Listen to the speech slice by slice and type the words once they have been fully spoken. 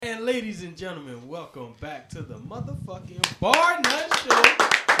Ladies and gentlemen, welcome back to the motherfucking Bar Nut Show.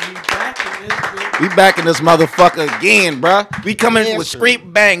 We back in this motherfucker again, bruh. We coming with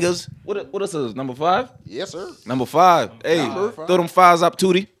straight bangers. What is this? Number 5? Yes, sir. Number 5. Hey, throw them 5s up,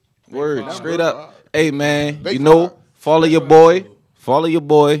 Tootie. Word, straight up. Hey, man, you know, follow your boy,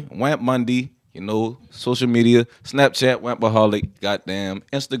 Wamp Monday. You know, social media, Snapchat, Wampaholic, goddamn,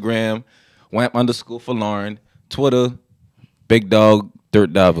 Instagram, Wamp_for Twitter, Big Dog,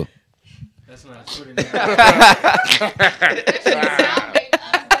 Dirt Diver. That's not Twitter now.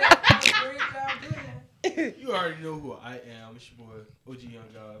 You already know who I am. It's your boy, OG Young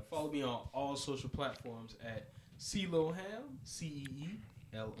God. Follow me on all social platforms at CeeLoHam,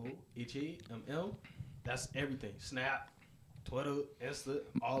 CeeLoHaml. That's everything. Snap, Twitter, Insta,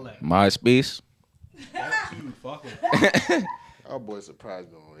 all that. MySpace. That too, fuck 'em. Our boy surprised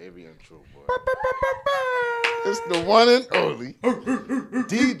me on every intro, boy. It's the one and only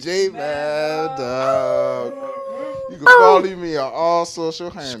DJ Mad Dog. You can follow me on all social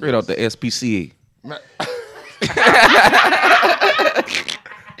handles. Straight out the SPCA.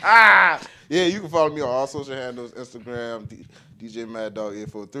 Yeah, you can follow me on all social handles, Instagram, DJ Mad Dog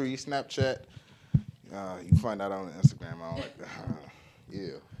 843, Snapchat. You can find that on Instagram. I don't like that.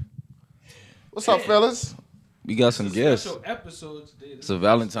 Yeah. What's up, fellas? We got some guests. Special episode today. It's a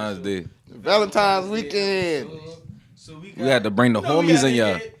Valentine's Day. Valentine's weekend. So we had to bring the homies in,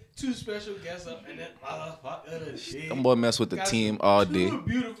 y'all. 2 special guests up and then motherfucker shit. Them boy mess with the team all day. 2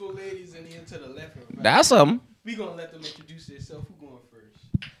 beautiful ladies in here to the left and right. That's something. We gonna let them introduce themselves. Who going first?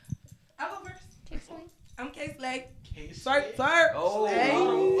 I'll go first. KaySlay. I'm KaySlay. KaySlay. Sir. Oh.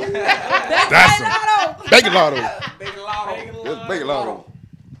 That's some. Bacon Lotto. Bacon Lotto.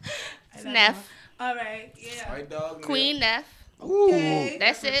 Neff. All right. Yeah. Right, dog. Queen Neff. Okay.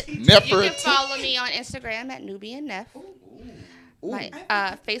 That's it. Nefertiti. You can follow me on Instagram at Nubian Neff. My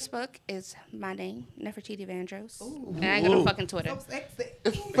Facebook is my name, Nefertiti Vandross. And I ain't got no fucking Twitter. So sexy.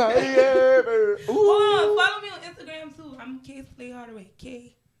 Hold Hold on. Follow me on Instagram too. I'm KaySlay Hardaway.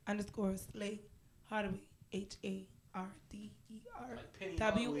 K_Slay Hardaway.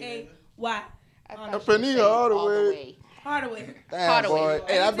 HARDERWAY. Penny Hardaway. Hardaway. Damn, Hardaway. boy.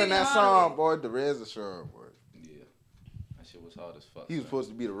 Hey, that been that song, boy. The Reds Assured, boy. Yeah. That shit was hard as fuck. He was supposed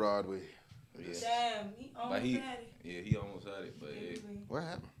to be the Rodway. Yeah. Damn, he almost had it. Yeah, he almost had it, but yeah. What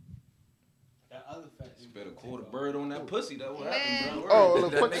happened? That other fat dude. Better quarter bird on that pussy. That what happened, bro. Oh, a little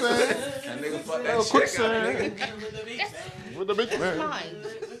quicksand. That nigga fucked Little that chick out, quicksand. nigga. With the big man. Fine.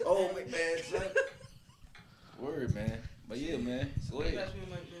 Oh, McMahon, son. Word, man. But yeah, man. Go ahead.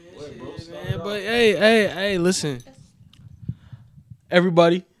 Go ahead, bro. Start it off. But hey, listen.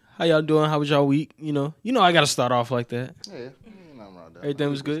 Everybody, how y'all doing? How was y'all week? You know I gotta start off like that. Yeah. Nothing wrong with that. Everything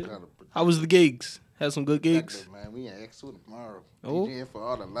was It good? kinda How was the gigs? Had some good gigs? productive, man. We in X2 tomorrow. Oh. DJing for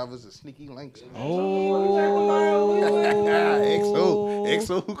all the lovers of sneaky links. Oh.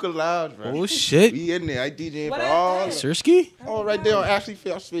 XO Hookah Lounge, bro. Oh shit. We in there. I DJing What for is all. that? Sirski? Oh, right there on Ashley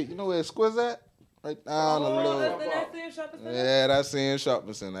Field Street. You know where Squiz at? Right down the Oh, little. that's in shopping center. Yeah, that's in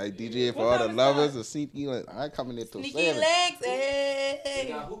shopping center. I DJ for What all time the is lovers that? of sneaky links. I coming in till Sneaky 7. legs.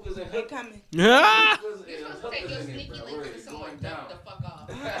 Hey. They coming. Yeah. Take your sneaky link to someone duck the fuck off.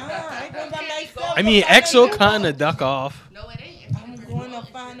 I ain't going by myself. I mean, EXO kind of duck off. No, it ain't. I'm going to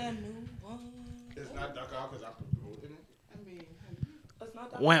find a new one. It's not duck out because I'm promoting it. It's not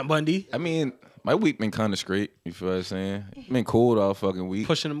that. Wamp Bundy. I mean, my week been kind of straight. You feel what I'm saying? Been cold all fucking week.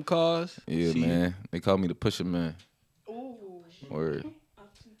 Pushing them cars. Yeah, See? man. They call me the pusher man. Ooh. Word.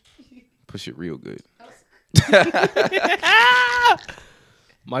 Push it real good.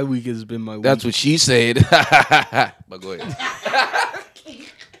 My week has been my week. That's what she said. But go ahead.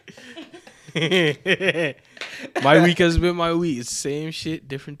 My week has been my week. It's same shit,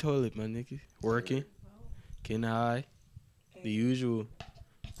 different toilet, my nigga. Working, getting high, the usual.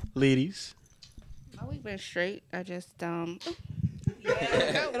 Ladies. My week been straight. I just Get on the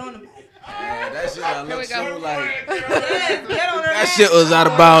mic. That shit I Here we look go. so like. Yes, get on the That mic. shit was out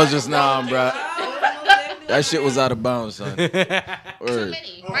of bounds just now, bro. Oh, That shit was out of bounds, son. too Word.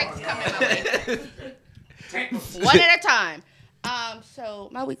 many. Mike's coming my way. One at a time. So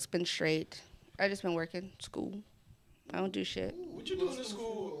my week's been straight. I just been working, school. I don't do shit. What you doing in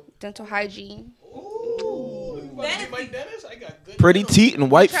school? Dental hygiene. Ooh. You about to get my dentist? I got good. Pretty dental. teeth and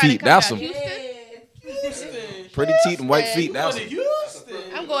white Trying to feet. come That's down them. Houston? Houston. Pretty teeth and white feet. You That's going to them. Houston?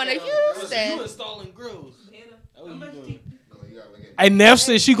 I'm going to You Houston. installing grills. That what you doing? Hey, Hey, Neff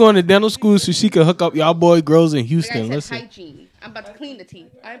said she going to dental school so she can hook up y'all boy grills in Like I Houston. said, Listen, hygiene. I'm about to clean the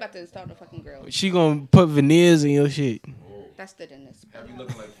teeth. I ain't about to install no fucking grill. she gonna put veneers in your shit. That's the dentist. Have you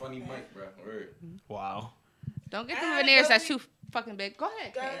looking like funny Mike, bro? Word. Wow. Don't get the veneers. That's too fucking big. Go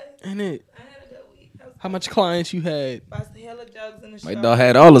ahead. Ain't it? I had a good week. How much clients you had? Bust hella jugs in the My shop. dog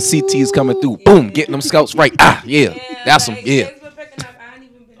had all the CTs coming through. Boom, getting them scouts right. Yeah, that's them. Yeah. Things been picking up. I ain't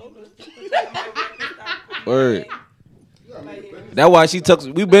even been able to put that on my record stop. Word. That's why she took.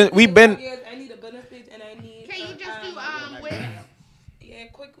 We been. Yes, I need a benefit and I need. Can you just do with? Yeah,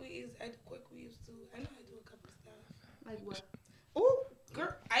 quick weaves. I do quick weaves too. I know I do a couple stuff. Like what? Ooh,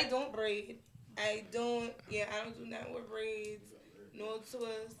 girl, I don't braid. I don't do nothing with braids. No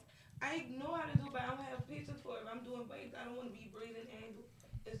twists. I know how to do, but I don't have patience for it. If I'm doing braids, I don't want to be braiding and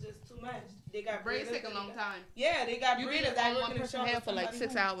it's just too much. They got Braids braiders take a long time. Yeah, they got You braiders. did I on work one in the person shop hair with for like somebody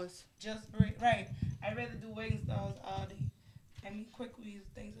 6 who hours. just braid. Right. I'd rather do wig installs all day. I mean, quick weaves,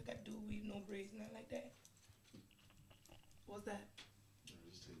 things I got to do, weave, no braids, nothing like that. What's that?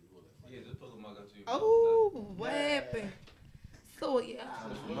 Oh, what happened? So, yeah.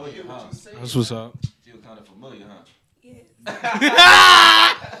 That's what's up. Feel kind of familiar, huh? Yes.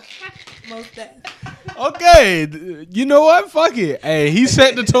 Most that. Okay, you know what? Fuck it. Hey, he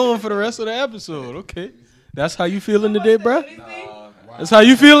set the tone for the rest of the episode. Okay, that's how you feeling today, bro? That's how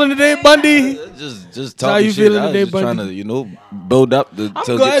you feeling today, Bundy? Just how talking you shit. feeling I was today, just trying Bundy? to, build up the. I'm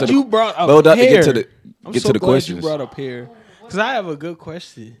to glad get to you the, brought up build up hair. to I'm get so to the glad questions. you brought up hair, because I have a good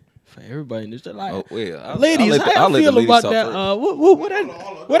question for everybody in this. Like, Oh, wait, ladies, how I'll you let the feel ladies about talk that?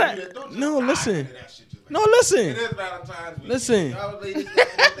 first. What I? No, listen. No, listen. It is Valentine's week. Listen. Y'all ladies got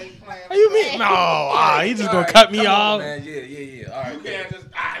anything planned? How you mean? No, he just gonna cut me off. Man, yeah. All right, You can't just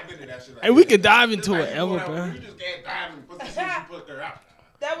dive into that shit. Like Hey, we that. can dive into Just it, like ever, you know, bro. You just can't dive and put the shit put her out.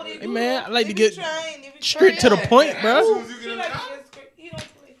 That what they do. Hey, man, I like to They be get trying, they be straight to the trying. point, As bro. soon as you get He in like the to house, get straight. He don't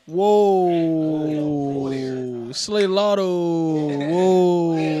play. Whoa, Slay Lotto.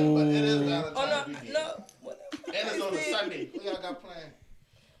 Whoa. but it is Oh, Valentine's weekend. no. What the fuck And it's is on a this? Sunday. What y'all got planned?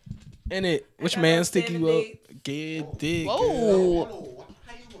 And it, which I got man no stick you 7 up? dates. Get dick. Whoa. Oh,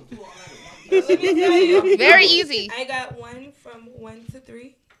 how you gonna do all that? Let me tell you. Very easy. I got one from 1 to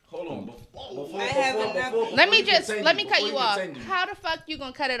 3. Hold on. Before, I have enough. Let me cut you off. How the fuck you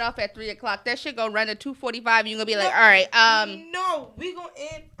gonna cut it off at 3:00? That shit gonna run to 2:45. You gonna be like, all right, No, we gonna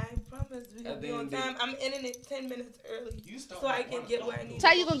end. I promise we gonna be on time. I'm ending it 10 minutes early, so I can get what I need. that's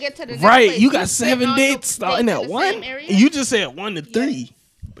how you gonna get to the next Right, place. you got spend 7 all your dates starting dates at in the 1. same area? And you just said 1 to 3.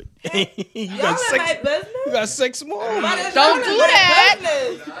 But you Y'all got in my 6. business? You got 6 more. Don't do that.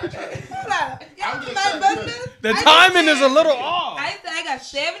 Hold up. Y'all in my business? The I timing just is a said- little off. I said I got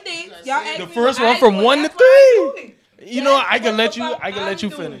 7 dates. Y'all asked The me first what one I from doing. 1 to That's what I'm 3. doing. You know what? I That's can let what you. the I can fuck let you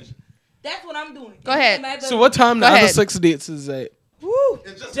I'm doing. finish. That's what I'm doing. Go ahead. In my So what time the Go other ahead. 6 dates is at? Woo.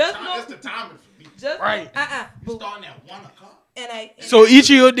 It's just Just the timing for me. Just Right. Boo. Starting at 1 o'clock. So each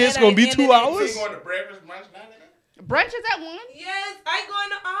of your dates gonna be 2 So hours? you going to breakfast, brunch, none of that? Brunch is at 1. Yes, I go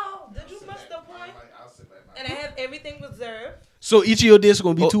into all. Did you miss the point? I'll sit back. And I have everything reserved. So each of your dates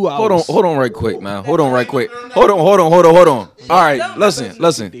gonna be 2 hours. Hold on, right quick, man. Hold on, right quick. Hold on. All right, listen.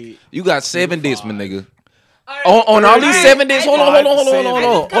 You got 7 dates, my nigga. On all these 7 days, hold on.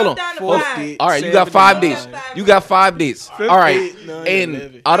 All right, you got 5 days. You got 5 dates. All right,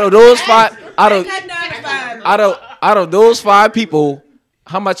 and out of those 5, out of those 5 people,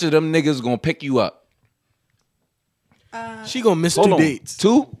 how much of them niggas gonna pick you up? She gonna miss Hold 2 on, dates.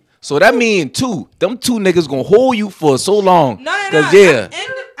 2. So that mean 2. Them 2 niggas gonna hold you for so long. No. Cause yeah.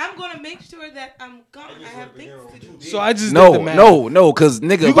 I'm gonna make sure that I'm gone. I have things to do. So I just did the math. No, cause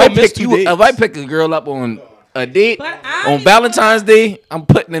nigga, You if I gonna miss pick 2 you, dates. if I pick a girl up on a date But I on Valentine's Day, I'm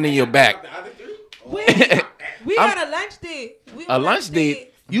putting it in your back. Wait, we got a lunch date. A lunch date?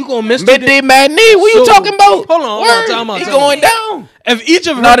 You gonna miss 2 dates. Midday matinee? What you So, talking about? hold on, Word, time out, it's time out. going down. If each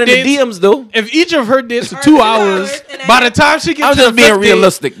of her Not in dates, the DMs though. if each of her dates are Are 2 2 hours, hours, and I by the have- time she gets I'm to just the being 5th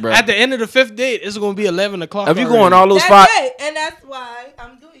realistic, date, bro. At the end of the 5th date, it's gonna be 11 o'clock. If you already. going all those That's 5, it, and that's why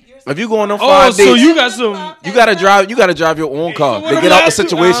I'm doing. if you going on Oh, 5 so dates, you got some. you gotta drive your own car what to are get the out the last 2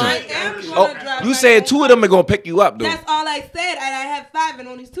 situation. I am gonna Oh, drive you my said own 2 of car. them are gonna pick you up though. That's all I said, and I have 5, and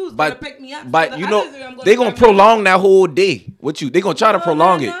only 2 is But- gonna pick me up. But So you the know others are I'm they gonna drive my own prolong that whole day with you. They gonna try to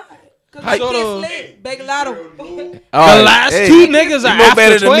prolong it. Cause How- I can't So- slay. Big Lotto. All The right, last hey, 2 niggas are you know after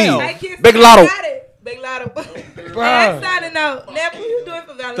better than 12. me. I can't Big slay. Lotto. I got it. Big Lotto. I'm signing out. Now, what you doing for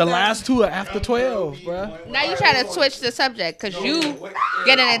Valentine's? The last 2 are after 12, bruh. Now you trying to switch the subject because you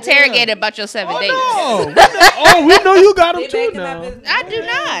getting interrogated about your 7 dates. Oh, we know you got them They too back in my now. business. I do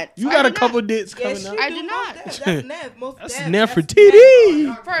not. You I got do a couple dates Yes, coming you up. I do not. That's Nev. Most That's Nev. Nefertiti.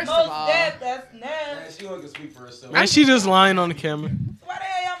 not. First of Most all, Nev. That's Nev. She only can speak for herself. Man, she just lying on the camera. Why the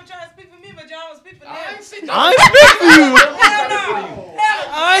hell y'all been trying to speak for me, but y'all don't speak for Nev? I ain't speak for you. Hell no.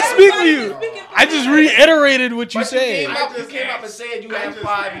 I ain't speak for you. I just reiterated what you said. You came up and said you had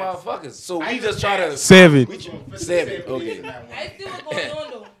 5 motherfuckers. So we just try to 7. 7. Okay. I see what's going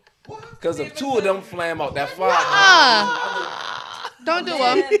on though. Because if 2 of them flam out, that 5. Don't do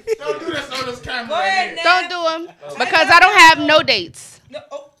them. Don't do this on this camera. Go ahead, Nat. Don't do them because I don't have no dates. No,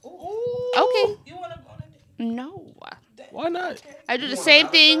 Okay. You wanna go on a date? No. Why not? I do the same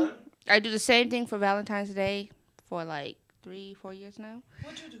thing. I do the same thing for Valentine's Day for like 3-4 years now.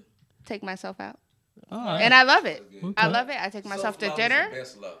 What you do? Take myself out. Right. And I love it. Okay. I love it. I take myself to dinner.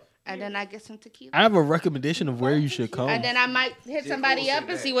 Best love. And then I get some tequila. I have a recommendation of where you should come. And then I might hit somebody up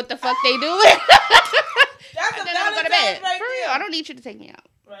and see what the fuck they doing. That's And a then I'm gonna bed. Valentine's right For real, there. I don't need you to take me out.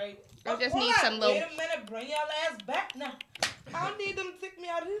 Right. I just Hold need on. some little. Wait a minute, bring y'all ass back now. I don't need them to take me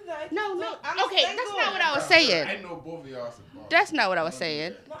out of his life. No. I'm Okay, single. that's not what I was saying. I know both of y'all. That's not what I was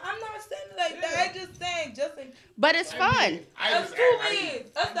saying. No, I'm not saying like that. I just saying, But it's fun. us two is.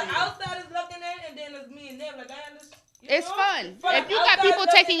 Us the outsiders looking at it, and then it's me and them. Like I understand. It's fun. For If the you got outsiders people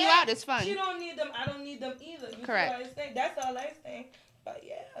taking you looking out, at, it's fun. She don't need them. I don't need them either. You Correct. See what I'm saying? That's all I'm saying. But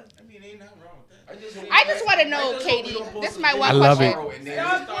yeah. I mean, ain't nothing wrong with that. I just want to know, Katie. This is my one I love question. it.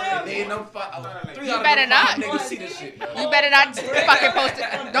 You better not. Niggas see this shit. You better not fucking post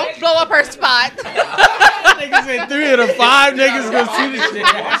it. Don't blow up her spot. Niggas said 3 of the 5 niggas gonna see this shit.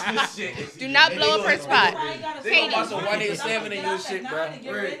 Watch this shit. Do not blow up her spot. They gonna watch some 187 in your shit, bro.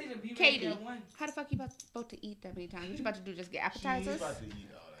 Katie, how the fuck you about to eat that many times? What you about to do? Just get appetizers?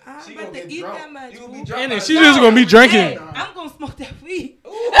 I'm She about gonna to get eat drunk. that much. You gonna be boo. drunk. And then she just gonna be drinking. Hey, I'm gonna smoke that weed.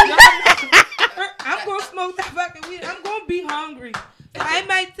 I'm gonna smoke that fucking weed. I'm gonna be hungry. So I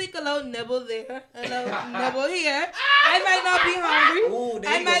might take a little nibble there, a little nibble here. I might not be hungry. Ooh, they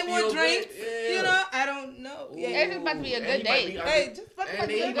I gonna might feel want good. drinks. Yeah. You know, I don't know. It's Yeah. just about to be a And good he might day. be Hey, just fucking And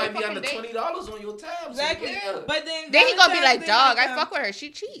then he good might be fucking under day. $20 on your tab. Exactly. So yeah. But then Then he gonna be like, Valentine's Day dog, I come. fuck with her. She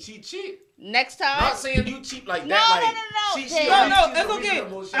cheat. She cheap. Next Not time. saying you cheap like No, that. no, Like, no. She, Hey. No, she's it's a okay.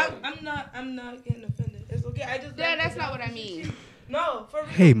 reasonable shorty. I'm not getting offended. It's okay. I just Yeah, that's not what I mean. No, for real.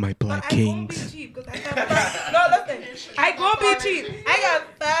 Hey, my But black I gonna be kings. cheap 'cause I got five. No, listen. I gonna be cheap. I got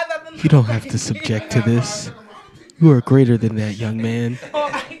 5 of them. You don't have to subject to this. You are greater than that, young man. Oh,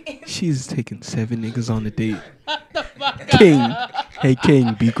 I am. She's taking 7 niggas on a date. King. Hey,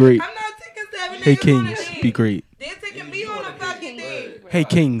 King, be great. I'm not taking 7 Hey, niggas on a Kings, date. be great. They're taking me on a fucking date. Hey,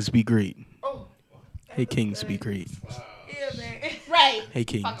 Kings, be great. Oh, Hey, Kings, be great. yeah, man. Right. Hey,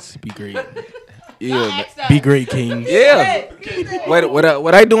 Kings, be great. Yeah, Ask us. Be great, Kings. yeah. Hey, he said-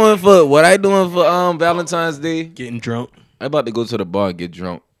 What I doing for Valentine's Day? Getting drunk. I about to go to the bar and get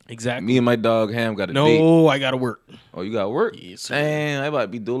drunk. Exactly. Me and my dog Ham got a date. No, I gotta work. Oh, you got work? Yes, sir. Damn, I about to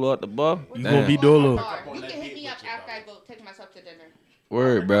be dolo at the bar. You gonna be dolo. You can hit me up after I go take myself to dinner.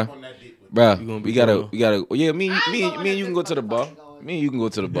 Word, bruh. You gonna Bruh, be we gotta, dolo. yeah, me I'm and going you if can this go to the bar. motherfucking going. Me and you can go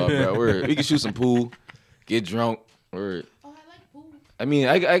to the bar, bruh. Word. We can shoot some pool, get drunk. Word. Oh, I like pool. I mean,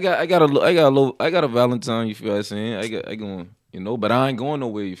 I got a Valentine. You feel what I'm saying? I going, you know, but I ain't going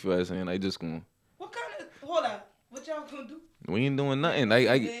nowhere. You feel what I'm saying? I just going. What kind of? Hold on. What y'all gonna do? We ain't doing nothing.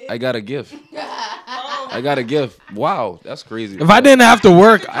 I got a gift. Oh, I got a gift. Wow, that's crazy. If I didn't have to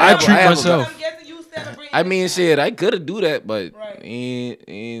work, I'd treat I have a- myself. I'm guessing you celebrating. I mean, shit, I could have do that, but Right.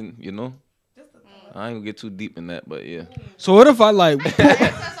 and you know, Just a- I ain't gonna get too deep in that, but yeah. So what if I like? That's all about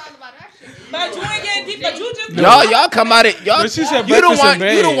that shit. But you ain't getting deep. But you just Y'all come out it. Y'all, But she said you the breakfast in one.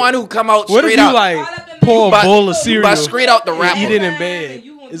 bed. You the one who come out What if straight you out. like pour a buy- bowl of you cereal? buy straight out the wrapper. Eat it in bed.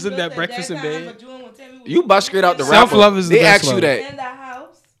 Isn't that breakfast in bed? You buy straight out the wrapper. Self-love is the They best ask you love. that. In the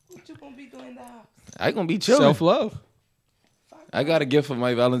house. What you gonna be doing in the house? I gonna be chilling. Self love. I got a gift for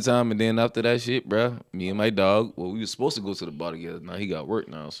my Valentine, and then after that shit, bruh, me and my dog. Well, we were supposed to go to the bar together. Now he got work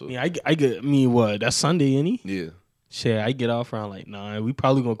now, so Yeah, I get me what? That's Sunday, any? yeah. Shit, I get off around like 9. We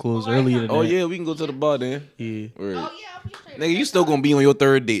probably gonna close earlier than Oh that. yeah, we can go to the bar then. Yeah. Word. Oh, yeah, I'll be straight. Nigga, you still gonna be on your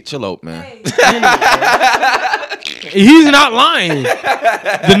 3rd date. Chill out, man. Hey, He's not lying.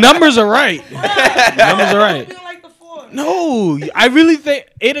 The numbers are right. The numbers are right. being like the 4. No, I really think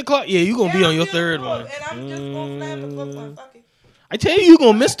 8 o'clock. Yeah, you gonna be Yeah, on your I'm 3rd being one. And I'm just gonna slam the book one. Fuck it. I tell you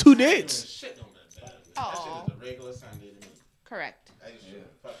gonna miss 2 dates. Oh, Regular Sunday to me. correct.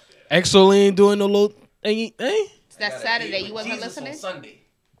 Exo ain't doing no little thing. That's Saturday. You wasn't listening? Sunday.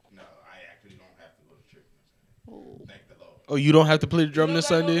 No, I actually don't have to go to church. Thank the Lord. Oh, you don't have to play the drum You this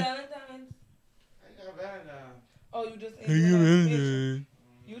don't got no Sunday. Valentine's? I got Valentine. Oh, you just ain't doing notification.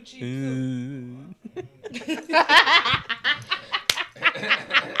 You cheap too.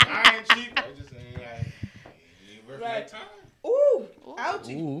 I ain't cheap. I just ain't worth my Right. time. Ooh,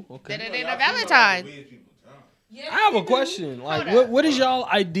 ouchie. Ooh, okay. Did it in a Valentine. Yes, I have a you do. question. Like, Hold up. what is y'all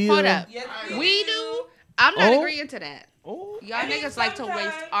idea? Hold up. Yes, We do. I'm not Oh. agreeing to that. Oh, Y'all I mean, niggas like to waste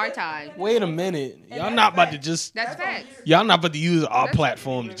sometimes- our time. Wait a minute. And Y'all that's not about to facts. just. That's facts. Y'all not about to use our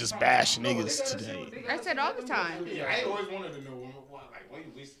platform to just bash niggas today. I said all the time. I ain't always wanted to know why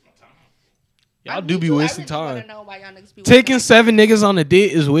you wasting my time. Y'all do be wasting time. Know why y'all niggas be Taking wasting 7 niggas on a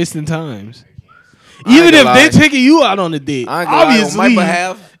date is wasting times. I ain't Even if gonna they lie. taking you out on a date, I ain't gonna lie, on obviously, my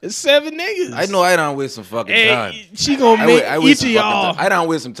behalf, it's 7 niggas. I know I don't waste some fucking time. Hey, she gonna make I waste each of some fucking y'all. time. I don't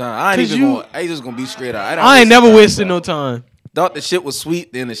waste some time. I ain't 'Cause even you- going. I just gonna be straight out. I ain't never wasting no no time. Thought the shit was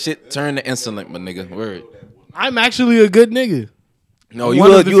sweet, then the shit turned to insolent, my nigga. Word. I'm actually a good nigga. No, I'm you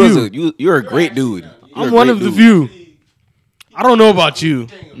one are of the you're a great dude. You're I'm a one great of the dude. few. I don't know about you.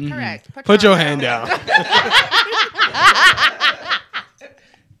 Correct. Put your hand down.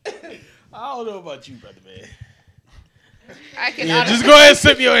 I don't know about you, brother, man. I can Yeah, just go ahead and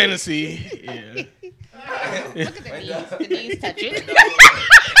sip your Hennessy. Yeah. Look at the knees. The knees touching.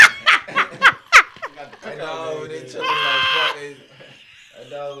 I know they chilling like fucking. I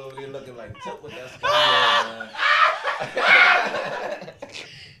know they looking like tip with that sky.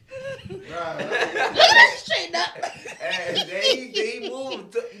 Straighten up. They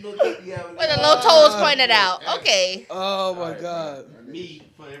move. With the low toes pointed out. Okay. Oh my God. Me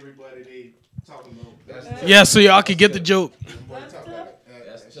for everybody they talking about. That's Yeah, so y'all can get the joke. That's tough.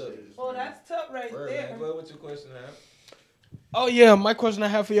 That's tough. Oh, that's tough right there. Go ahead with your question, man. Oh yeah, my question I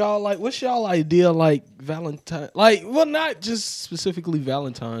have for y'all, like, what's y'all ideal like Valentine? Like, well, not just specifically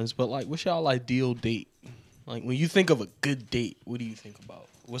Valentine's, but like, what's y'all ideal date? Like, when you think of a good date, what do you think about?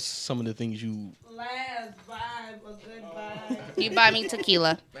 What's some of the things you? Last vibe, a good vibe. You buy me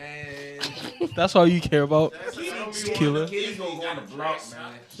tequila. Man, That's all you care about? Tequila. kids gonna go on the block,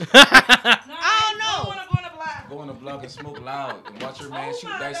 man. No, I I don't know. want to go on the block. Go on the block and smoke loud and watch your man shoot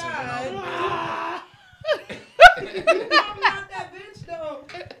my dice and run out of God. bed. I'm not that bitch though.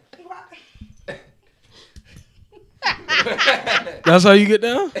 Why? That's how you get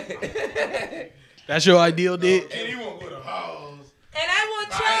down? That's your ideal date? And he won't go to house. And I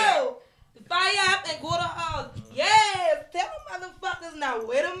want you to fire up and go to house. Yes, tell them motherfuckers now.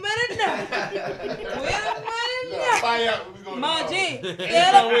 Wait a minute now. Wait a minute now. Fire out when we go to Ma house. G, That's tell the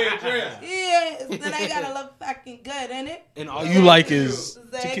them. way it dress. Yes, then I gotta look fucking good, innit? And all you like is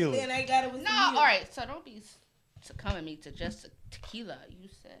Exactly, tequila. and I got it with No, some all right. So don't be succumbing me to just tequila. You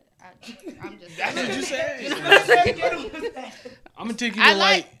said I'm just. That's what you said. you. I'm gonna take you I to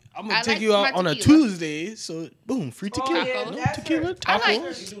like- I'm gonna I take like you out my on a tequila. Tuesday, so boom, free tequila. yeah, No that's tequila, her. I like-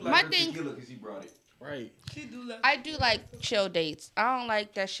 tacos. My thing- because he brought it. Right. She do love. I do like chill dates. I don't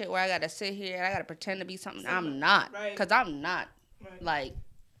like that shit where I gotta sit here and I gotta pretend to be something I'm not. Right. Cause I'm not. Right. Like,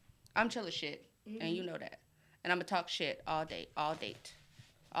 I'm chill as shit, and you know that. And I'm gonna talk shit all day, all date,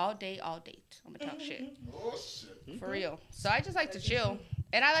 all day, all date. I'm gonna talk shit Oh shit. for real. So I just like to chill,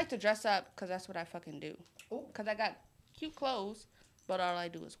 and I like to dress up cause that's what I fucking do. Cause I got cute clothes, but all I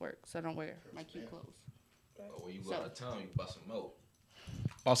do is work, so I don't wear my cute clothes. Oh, when you go out of town, you bust them out.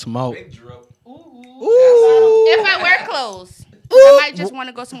 Boss him out. Big drip. Ooh. If I wear clothes, I might just want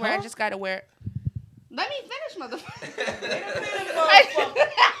to go somewhere. I just gotta wear. Let me finish, motherfucker.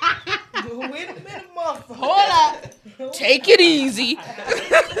 Wait a minute, motherfucker. Hold up. Take it easy. Take it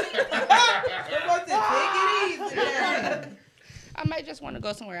easy. Now. I might just want to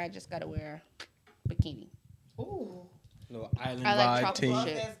go somewhere. I just gotta wear a bikini. Ooh, No island I like vibe tropical team.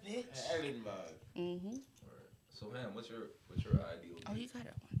 shit. ass bitch. Mm-hmm. So, man, what's your ideal date? Oh, you got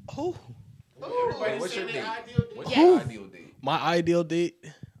it. Oh, What's your date? What's Yes. your ideal date? my ideal date.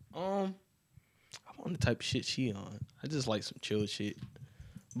 I'm on the type of shit she on. I just like some chill shit.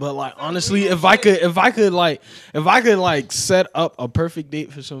 But like honestly, if I could set up a perfect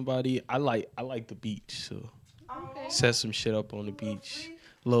date for somebody, I like the beach. So set some shit up on the beach.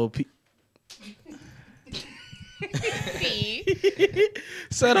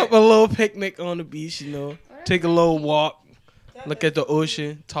 Set up a little picnic on the beach, you know. Take a little walk, look at the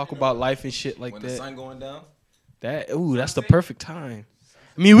ocean, talk about life and shit like When the that. sun going down? That's the perfect time.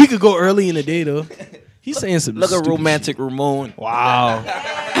 I mean, we could go early in the day though. He's saying some Look at stupid romantic Ramon. shit. Wow.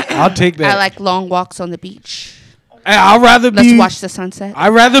 I'll take that. I like long walks on the beach. Hey, I'd rather Let's be watch the sunset. I'd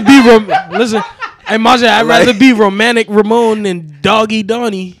rather be listen. Hey Maja, I'd rather be romantic Ramon than Doggy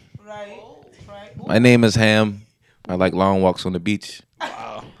Donnie. Right, right. My name is Ham. I like long walks on the beach.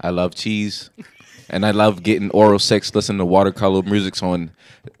 Wow. I love cheese. And I love getting oral sex, listening to watercolor music on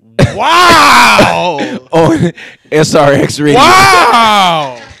Wow. on SRX radio.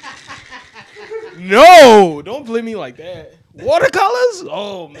 Wow. No, don't play me like that. Watercolors?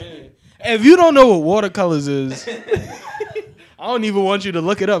 Oh man. If you don't know what watercolors is, I don't even want you to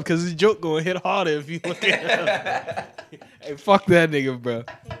look it up because this joke gonna hit harder if you look it up. Hey, fuck that nigga, bro.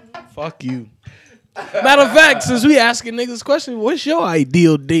 Fuck you. Matter of fact, since we asking niggas question, what's your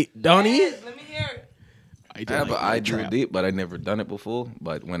ideal date, Donnie? Yes, let me hear it. I have an ideal date, but I never done it before.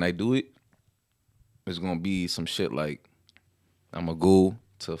 But when I do it, it's gonna be some shit like I'm gonna go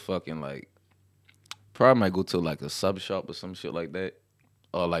to fucking like probably might go to like a sub shop or some shit like that,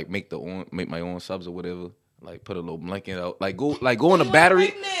 or like make my own subs or whatever. Like put a little blanket out, like go on the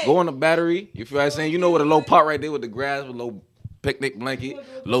battery, go on the battery. You feel what I'm saying? You know what a little pot right there with the grass, with a little picnic blanket,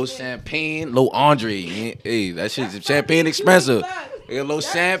 little champagne, little Andre. Hey, that shit's champagne expensive. Hey, a little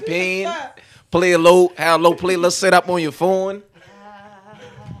champagne. Have a little playlist set up on your phone.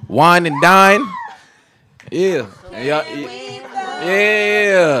 Wine and dine. Yeah.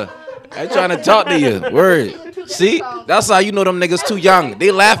 Yeah. I trying to talk to you. Word. See? That's how you know them niggas too young.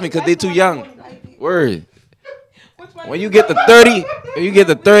 They laughing because they too young. Word. When you get to 30,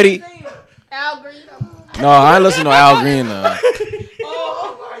 Al Green. No, I ain't listen to Al Green.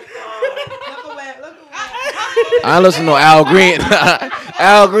 I ain't listen to Al Green.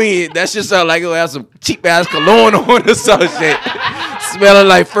 Al Green, that shit sound like it have some cheap ass cologne on or some shit. Smelling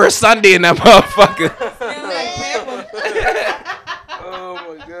like first Sunday in that motherfucker. Oh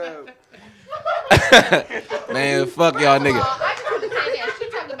my god. Man, fuck y'all niggas. I just want to say that she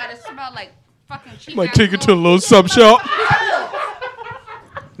talking about it smell like fucking cheap. Might take it to a little sub shop.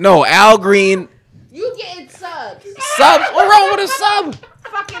 No, Al Green. You getting subs? Subs? What wrong with a sub?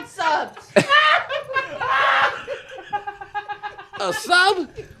 Fucking subs. A sub?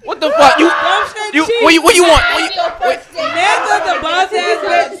 What the fuck? What you want? Nigga, the boss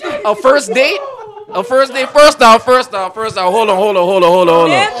ass bitch. A first date? A first date? First off. Hold on. No,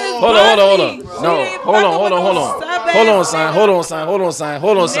 hold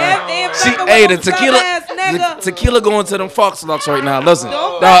on, son. Hey, the tequila going to them Fox Locks right now. Listen.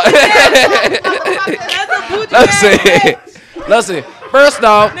 Listen. First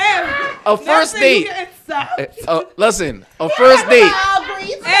off, a first date. Listen, a first date.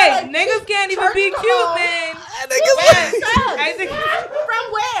 Hey, niggas can't even be cute, man.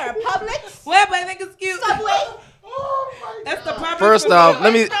 From where? Publix? Where? But I think it's cute. Subway? That's the proper. First off,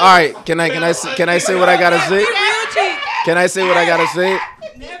 let me. All right, can I say what I gotta say? Can I say what I gotta say?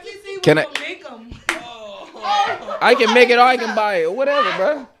 Can I? I can make it or I can buy it or whatever,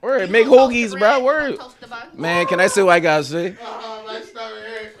 bro. Word, make hoagies, bro. Word. Man, can I say what I gotta say?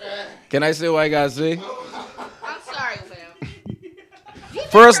 Can I say what I gotta say? I'm sorry, man.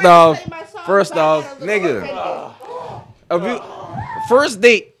 First off, nigga. First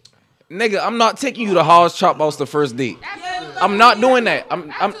date. Nigga, I'm not taking you to Hall's Chop House the first date. I'm not doing that.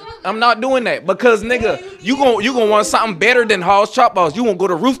 I'm not doing that because nigga, you gonna want something better than Hall's Chop House. You gonna go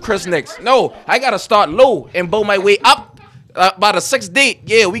to Roof Chris next. No, I gotta start low and bow my way up. By the sixth date,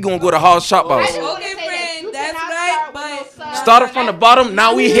 yeah, we gonna go toAll's Chop House. Okay, friend, that's right, but Started from the bottom,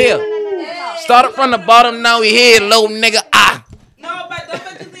 now we here. Started from the bottom, now we here, low nigga. Ah. No, but don't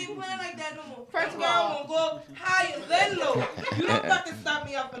bitches ain't playing like that no more. First girl gonna go higher than low. You don't fucking stop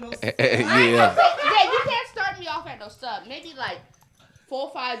me up for no. Yeah. You can't start me off at no sub. Maybe like 4 or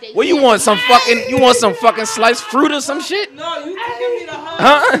 5 days. What you want? Some fucking sliced fruit or some shit? No, you can give me the hug.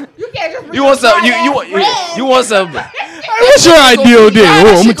 Huh? You can't just. You want some? You want some? What's your ideal date?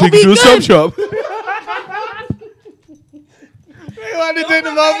 Oh, I'm gonna take you to a sub shop. Why did the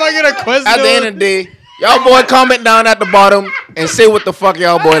motherfucker a question? At the end of the day, y'all boy comment down at the bottom and say what the fuck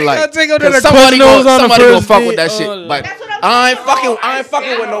y'all boy like. Cause somebody gonna fuck with that shit. Like I ain't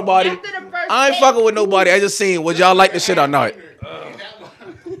fucking with nobody. I ain't fucking with nobody. I just saying, would y'all like the shit or not?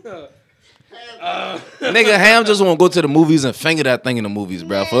 Nigga, Ham just wanna go to the movies and finger that thing in the movies,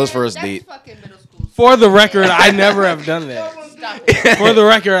 bro. For his first date. For the record, I never have done that. For the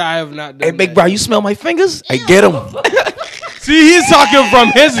record, I have not done Hey, big bro, you smell my fingers? I get them. See, he's talking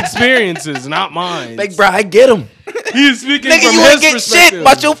from his experiences, not mine. Big bro, I get them. He's speaking Nigga, from you his ain't get perspective. shit,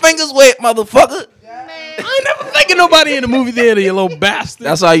 but your fingers wet, motherfucker. I ain't never thinking nobody in the movie theater, you little bastard.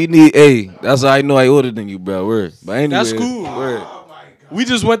 That's how you need. Hey, that's how I know I older than you, bro. Word. But anyway, That's cool. Word. We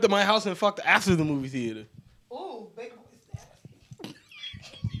just went to my house and fucked after the movie theater. Ooh, big boy status.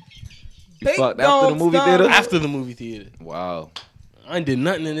 Fucked after the movie theater? After the movie theater. Wow. I ain't did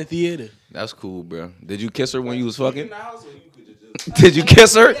nothing in the theater. That's cool, bro. Did you kiss her when you was fucking? Did you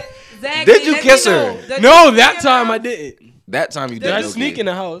kiss her? Did you kiss her? No, that time I didn't. That time you did. Did I okay. sneak in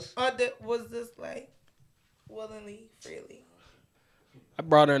the house? Or was this like willingly, freely? I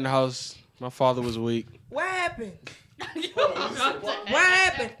brought her in the house. My father was awake. What happened? What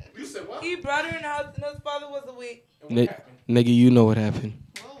happened? You said what? He brought her in the house and his father was awake. Nigga, you know what happened.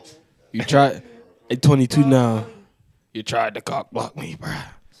 You tried. At 22 now. You tried to cock block me, bro.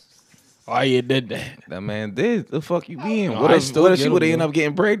 Why you did that? That man did. The fuck you being? No, What I if still she get would him, end bro. up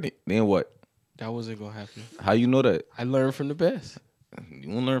getting pregnant? Then what? That wasn't gonna happen. How you know that? I learned from the best. You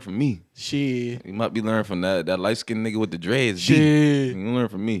won't learn from me. Shit. You might be learning from that light skinned nigga with the dreads. Shit. You won't learn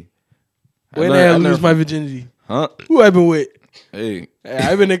from me. When did I lose my virginity? Huh? Who I been with? Hey.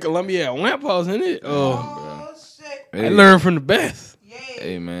 I've been in Colombia at Wampos, isn't it? Oh, shit. Hey. I learned from the best. Yay.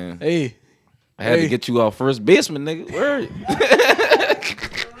 Hey, man. Hey. I had to get you out first baseman, nigga. Word.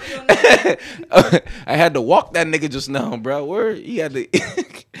 I had to walk that nigga just now, bro. Word. He had to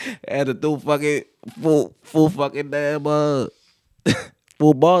had to throw fucking full fucking damn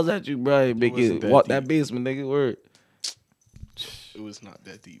full balls at you, bro. Make you walk that basement, nigga. Word. It was not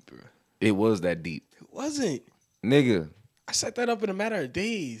that deep, bro. It was that deep. It wasn't. Nigga. I set that up in a matter of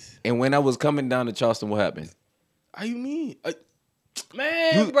days. And when I was coming down to Charleston, what happened? How you mean?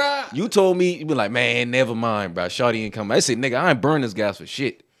 Man, bro. You told me, you be like, man, never mind, bro. Shawty ain't coming. I said, nigga, I ain't burn this gas for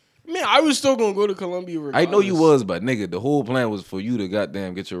shit. Man, I was still gonna go to Colombia regardless. I know you was, but nigga, the whole plan was for you to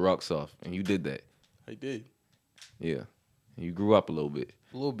goddamn get your rocks off. And you did that. I did. Yeah. You grew up a little bit.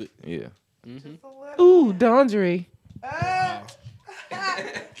 A little bit. Yeah. Mm-hmm. Ooh, Dondre.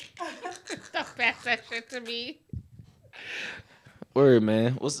 Don't pass that shit to me. Word,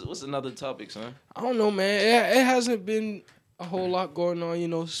 man. What's another topic, son? I don't know, man. It hasn't been a whole lot going on. You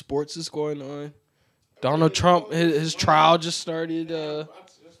know, sports is going on. Donald Trump, his trial just started.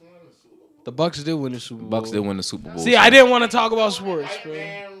 The Bucks did win the Super Bowl. Bucks did win the Super Bowl. See, I didn't want to talk about sports,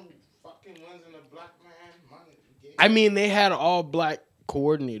 bro. I mean, they had all black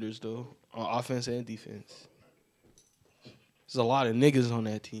coordinators though, on offense and defense. There's a lot of niggas on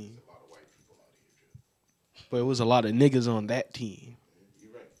that team. But it was a lot of niggas on that team.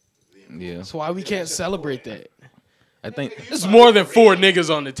 Yeah. That's why we can't celebrate that. I think There's more than 4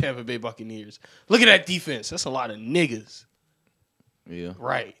 niggas on the Tampa Bay Buccaneers. Look at that defense. That's a lot of niggas. Yeah.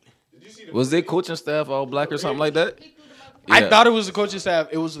 Right. Was their coaching staff all black or something like that? I Yeah. thought it was the coaching staff.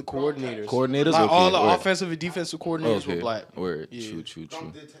 It was the coordinators. Coordinators? Like Okay, all the word. offensive and defensive coordinators were black. Word. Yeah. True.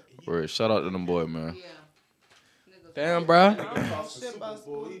 Word. Shout out to them boy, man. Damn, bro.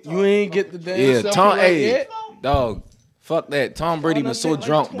 You ain't get the damn Yeah, stuff Tom. right Hey, yet? dog. Fuck that. Tom Brady been so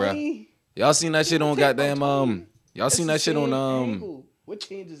drunk, bro. Y'all seen that shit on goddamn Y'all seen that shit on What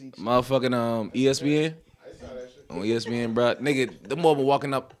changes each? motherfucking ESPN? On ESPN, bro. Nigga, them boy been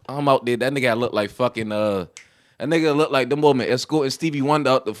walking up. I'm out there. That nigga look like fucking that nigga look like them boy been escorting Stevie Wonder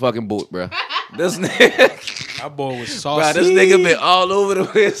out the fucking boat, bro. This nigga, That boy was bro, saucy. this nigga been all over the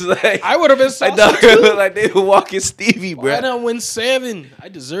place. Like I would have been saucy like dog too. look like they were walking Stevie, bro. I done win 7. I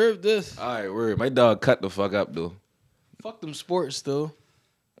deserve this. All right, word. My dog cut the fuck up though. Fuck them sports though.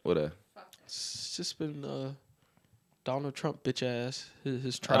 What a. It's just been Donald Trump bitch ass.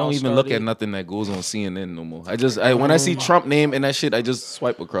 His I trial don't even started. look at nothing that goes on CNN no more. When I see Trump name and that shit, I just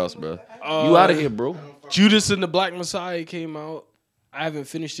swipe across, bro. You out of here, bro. Judas and the Black Messiah came out. I haven't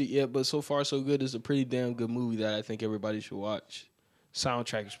finished it yet, but so far so good. It's a pretty damn good movie that I think everybody should watch.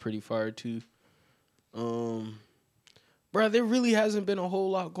 Soundtrack is pretty fire too. Bro, there really hasn't been a whole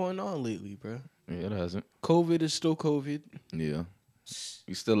lot going on lately, bro. Yeah, it hasn't. COVID is still COVID. Yeah.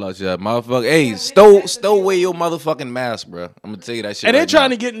 You still out here, motherfucker. Hey, stow away your motherfucking mask, bro. I'm gonna tell you that shit. And they're right trying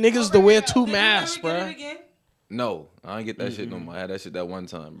now. to get niggas to wear 2 Did you masks, ever get bro. it again? No, I ain't get that shit no more. I had that shit that one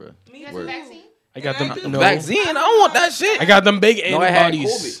time, bro. Me That's too. a vaccine? I got And I them. do. No, Vaccine? I don't want that shit. I got them big No, I had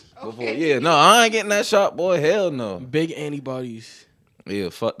antibodies. COVID before. Yeah, no, I ain't getting that shot, boy. Hell no. Big antibodies. Yeah,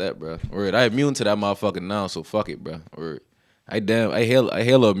 fuck that, bro. Word. I immune to that motherfucker now, so fuck it, bro. Word. I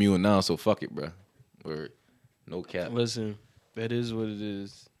hella immune now, so fuck it, bro. Word. No cap. Listen, that is what it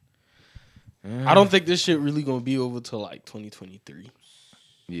is. I don't think this shit really gonna be over till like 2023.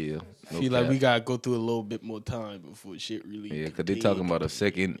 Yeah. I No feel like cap. we gotta go through a little bit more time before shit really. Yeah, cause they talking about a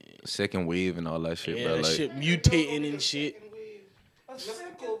second wave and all that shit, Yeah, bro. that Like, shit mutating and shit.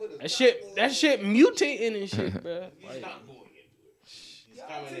 That shit mutating and shit, bro. Like,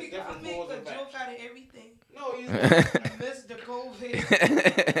 I make a joke out of everything. No, you Mr. COVID.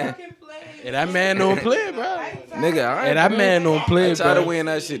 Fucking play. and that man don't play, bro. nigga, I And ain't that man don't play, I'm tired of bro. wearing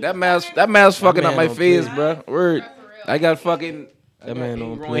that shit. That mask fucking up man my don't face, play. bro. Word. I got fucking. That man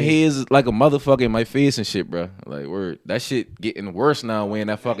don't growing play. hairs like a motherfucker in my face and shit, bro. Like, word. That shit getting worse now wearing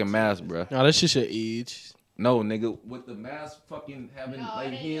that fucking mask, bro. Nah, that's just your age. No, nigga, with the mask fucking having No, like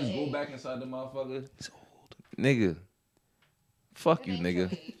it ain't hands your go age. back inside the motherfucker. It's old. Nigga. Fuck you,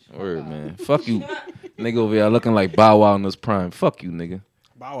 nigga. Word, man. Fuck you. Nigga over here looking like Bow Wow in his prime. Fuck you, nigga.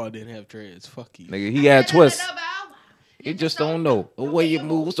 Bow Wow didn't have dreads. Fuck you. Nigga, he had twists. You just don't know the way you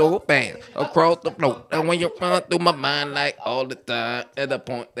move so fast across the floor. And when you run through my mind like all the time, at the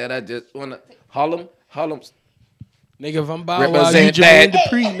point that I just wanna Harlem. Nigga, if I'm Bow Wow, you Represent Jermaine that.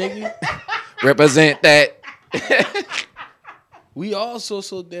 Dupri, nigga. Represent that. We all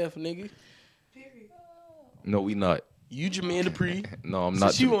so deaf, nigga. No, we not. You Jermaine Dupri. No, I'm Since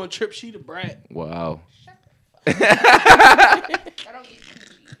not. she on trip, she the brat. Wow. I don't eat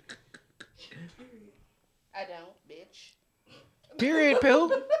I don't, bitch. Period,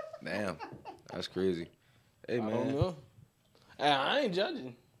 pill. Damn, that's crazy. Hey, I don't man. know. Hey, I ain't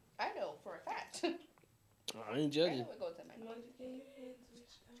judging. I know for a fact. I ain't judging. Anyway, go to my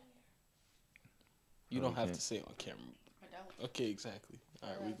You don't have to say it on camera. I don't. Okay, exactly. All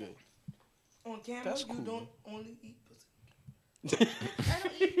right, we good. On camera, That's you cool. don't only eat pussy. I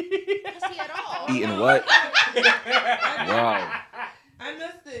don't eat pussy at all. Eating what? Wow. I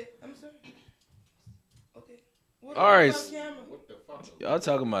missed it. I'm sorry. Okay. What All right. on camera? Y'all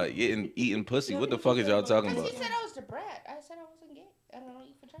talking about eating pussy. What the fuck is y'all talking Because about? he said I was the brat. I said I wasn't gay. I don't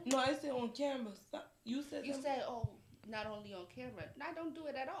eat vagina. No, I said on camera. Stop. You said You something. said, oh, not only on camera. No, I don't do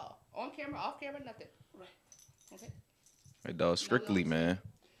it at all. On camera, off camera, nothing. Right. Okay. Hey, dog, strictly, man.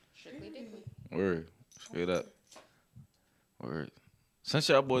 Strictly dickly. Word. Straight up. Word. Since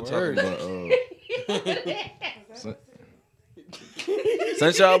y'all boy Word. talking about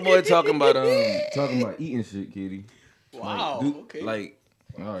since y'all boy talking about eating shit, kitty. Wow. Like, Okay. Like,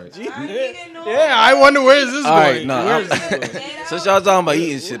 all right. I didn't know. Yeah, I wonder where is this All going. right, nah, Where is I'm- this going? Since y'all talking about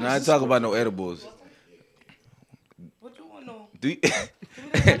eating shit, and I ain't talking about no edibles. What you want to know? Do,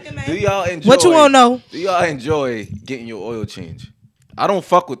 Fucking man. do y'all enjoy? What you want to know? Do y'all enjoy getting your oil change? I don't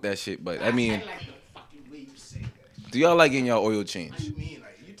fuck with that shit, but I mean, like the fucking way you say that. do y'all like getting y'all oil change? What you mean?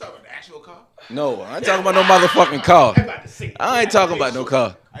 Like, you talking about the actual car? No, I ain't talking about no motherfucking car. I'm about to say. I ain't talking about no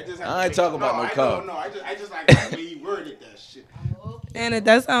car. I just I ain't talking about no car. No, I just like the way you worded that shit. And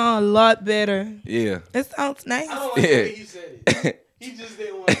that sounds a lot better. Yeah. It sounds nice. I don't like Yeah. the way he said it. He just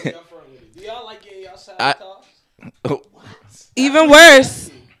didn't want to be upfront with it. Do y'all like getting y'all side I- cars? Even worse.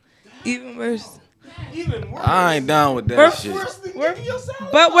 Even worse. Even worse. I ain't down with that We're- shit. Worse than getting your side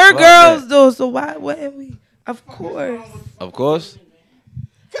But car. we're Fuck girls that. though, so why wouldn't we? Of course. Of course.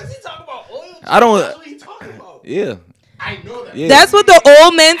 Because he talking about oil change. I don't- That's what he talking about. Yeah. I know that. Yeah. That's what the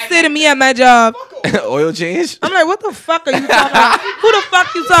old men say to me at my job. Fuck oil. Oil change? I'm like, what the fuck are you talking about? Who the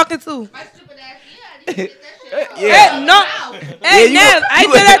fuck you talking to? My stupid ass, yeah, I need to get that shit out. Yeah. Hey, no. Hey, you Nev, go- I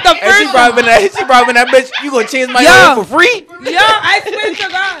you said go- that the and first she probably been that bitch. You gonna change my Yo. oil for free? Yo, I swear to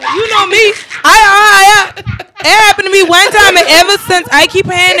God. You know me. It happened to me one time, and ever since I keep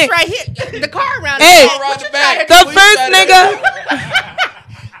hearing It's it. right here. The car around Hey, the back. the back. the first nigga.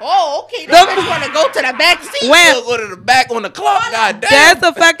 Oh, okay. The bitch want to go to the back seat. Well, Go to the back on the clock. God damn. that's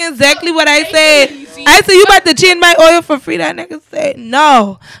a fucking exactly what I said. I said, you about to change my oil for free? That nigga said,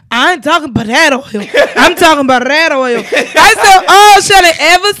 no, I ain't talking about that oil. I'm talking about that oil. I said, oh, shut it.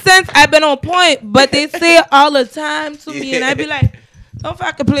 Ever since I've been on point, but they say it all the time to me, and I be like, don't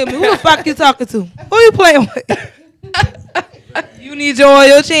fucking play with me. Who the fuck you talking to? Who you playing with? You need your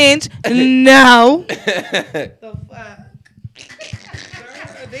oil change now. The fuck?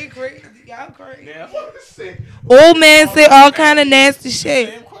 They crazy. Y'all crazy. Old man say all kind of nasty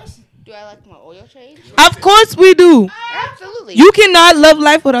shit. Do I like my oil change? Of course we do. Absolutely. You cannot live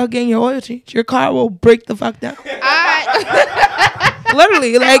life without getting your oil change. Your car will break the fuck down.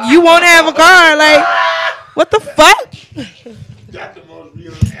 Literally, like you won't have a car. Like, what the fuck? That's the most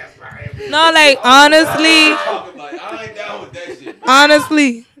real ass I ever. No, like honestly, I ain't down with that shit.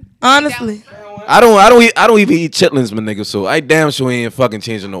 honestly. I don't even eat chitlins, my nigga. So I damn sure ain't fucking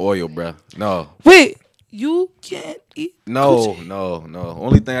changing the oil, bruh. No. Wait, you can't eat. No.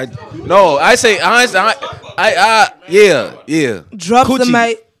 Only thing I say honest. Yeah. Drop the Coochie.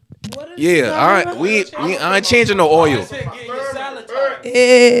 mic. Yeah, all right. I ain't changing the oil.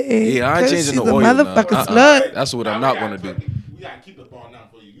 Hey, Yeah, I ain't changing she's the a oil. motherfucking Nah. slut. That's what I'm not gonna do. We gotta keep the ball down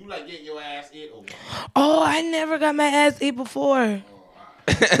for you. You like getting your ass ate or what? Oh, I never got my ass ate before.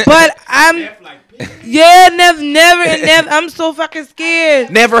 But I'm Like, never. I'm so fucking scared.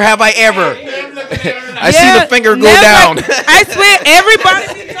 Never have I ever. I see Yeah, the finger go never. down. I swear,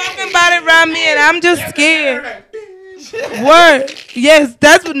 everybody be talking about it around me, and I'm just scared. Word. Yes,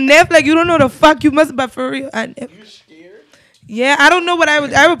 that's what Nev, like, you don't know the fuck you must, but for real. You scared? Yeah, I don't know what I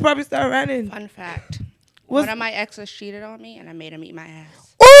would probably start running. Fun fact. What's- One of my exes cheated on me, and I made him eat my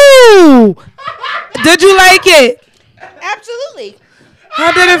ass. Ooh! Did you like it? Absolutely.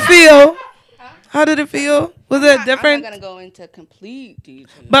 How did it feel? How did it feel? Was it I'm different? not going to go into complete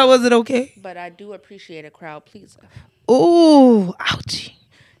detail, But was it okay? but I do appreciate a crowd pleaser. Ooh, ouchie.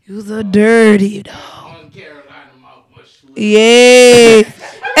 You was a dirty dog. on Carolina mouth mush. Yeah.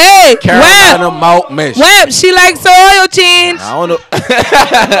 Hey, Carolina Web. malt mesh. Web, she likes her oil change. I don't know.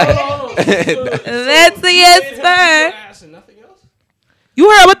 That's a yes, sir. You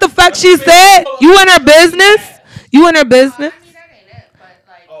heard what the fuck she said? You in her business? You in her business? I mean, that ain't it, but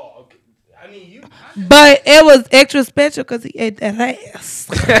like, Oh, okay. I But it was extra special because he ate that ass.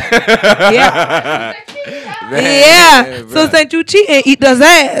 Yeah. Yeah. So since you cheating, eat this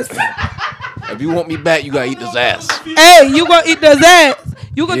ass. If you want me back, you gotta eat this ass. Hey, you gonna eat this ass.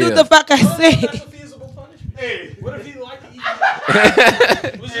 You gonna do the fuck I say. Hey, what if he like to eat?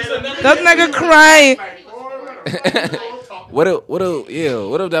 That nigga crying. What if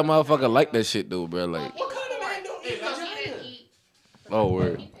that motherfucker like that shit though, bro? Like, What kind of man don't eat vagina? oh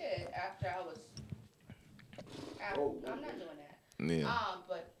word. He did after I was. I'm not doing that. Yeah.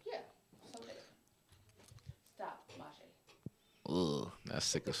 But yeah. Okay. Stop, Mashe. Ugh, that's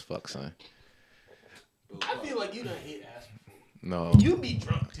sick as fuck, son. I feel like you done ate ass. No. You be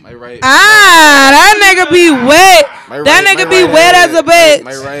drunk too. My right. That nigga be wet. That nigga be wet as a bitch.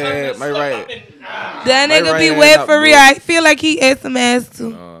 My right hand. My right. That My nigga right be hand wet up, for bro. real. I feel like he ate some ass too.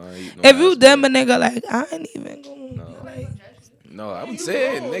 I eat no If you ass, dumb a bro. nigga like I ain't even going. No, I would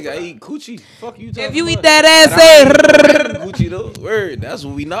say, nigga, I eat coochie. Fuck you talking If you eat about? that ass, I say. don't eat coochie though. Word. That's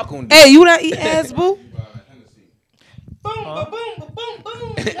what we not gonna do. Hey, you don't eat ass, boo? Boom, boom, boom,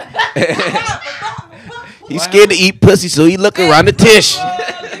 boom. He's scared to eat pussy, so he look around the tish. Give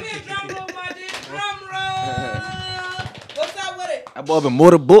me a drum roll, my dick. Drum roll. What's up with it? I bought a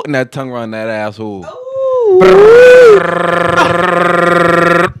motorboat in that tongue around that asshole.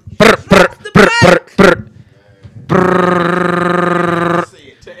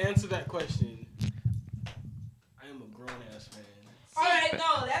 To answer that question, I am a grown ass man. All right,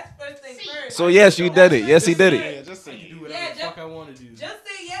 no, that's first thing first. So yes, you did it. Yes, he did it. Yeah, just say you do whatever the fuck I want to do. Just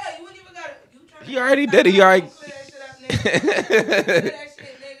say yeah. You wouldn't even gotta. You trying He already did it. He already.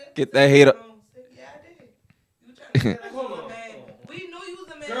 Get that hater. Yeah, I did. You trying to say that I was a man. We knew you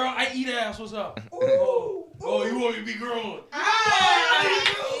was a man. Girl, I eat ass. What's up? Oh, you want me to be grown? Yeah.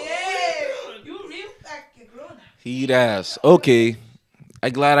 You real fucking grown. He eat ass. Okay.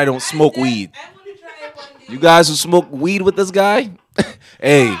 I'm glad I don't smoke weed. I want to try it one day. You guys who smoke weed with this guy,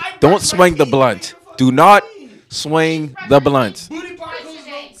 hey, don't swing the blunt. Do not swing the blunt. Booty particles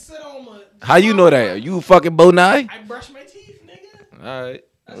don't sit on my. How you know that? You fucking Bonai? I brush my teeth, nigga. All right.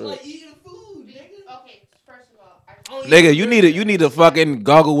 That's like eating food, nigga. Okay, first of all, Nigga, you need to fucking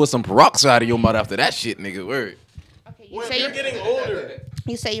goggle with some peroxide in your mouth after that shit, nigga. Word. okay, you When say you're you, getting older,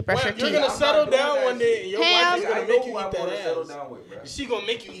 you say you brush your you're teeth. gonna settle down one day, and your wife is Ham. gonna make you eat that ass. She gonna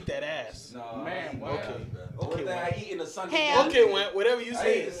make you eat that ass. Man, Okay, I eat in the Sunday Ham. Okay, Went, whatever you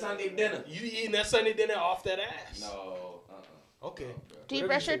say. Sunday dinner. You eating that Sunday dinner off that ass? No. Okay. Do you Whatever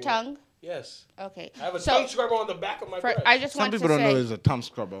brush your say, Went. tongue? Yes. Okay. I have a So, tongue scrubber on the back of my breast. I just Some want to people don't know say. there's a tongue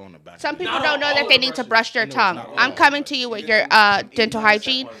scrubber on the back. Some people Not don't know all that of they the need to brushes. brush their tongue. I'm coming to you with your dental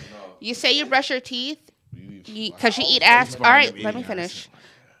hygiene. You say you brush your teeth because you eat ass. All right, let me finish.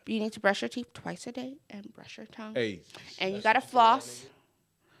 You need to brush your teeth twice a day and brush your tongue. Hey, And you gotta floss.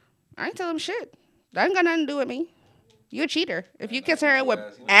 I ain't telling him shit. That ain't got nothing to do with me. You a cheater. If you kiss her with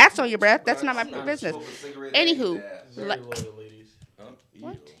ass on your breath, that's not my business. Anywho, Very loyal, ladies.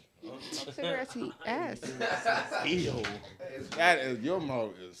 what? Cigarettes eat ass. ew. That is your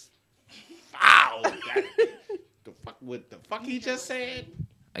mouth is foul. The fuck? What the fuck he just said?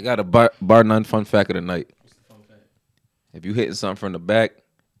 I got a bar none fun fact of the night. If you hitting something from the back,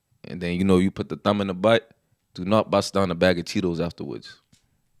 and then you put the thumb in the butt, do not bust down a bag of Cheetos afterwards.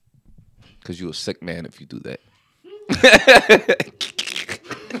 Cause you a sick man if you do that.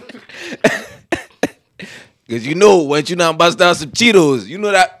 Cause once you done bust down some Cheetos, you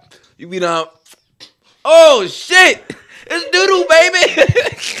know that you be down. Oh shit! It's doodoo,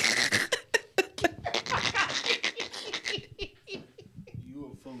 baby.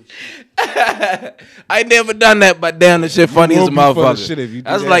 You are full of shit. I never done that, but damn, the shit funny as a will be full of motherfucker. shit if you do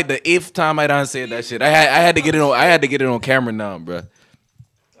That's that. like the 8th time I done said that shit. I had to get it on. I had to get it on camera now, bro. All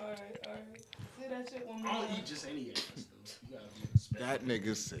right. Say that shit one I more don't time. eat just any ass. Though. You gotta be respectful. That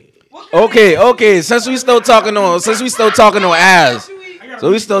nigga said. Okay. Since we still talking on ass,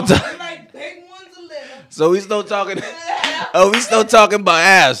 so we still talking. Like big ones a little. So we still talking. Oh, we still talking about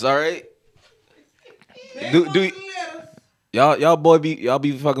ass, all right? Big Do ones a you- little. y'all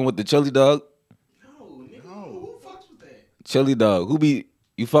be fucking with the chili dog? No, nigga. Who fucks with that? Chili dog.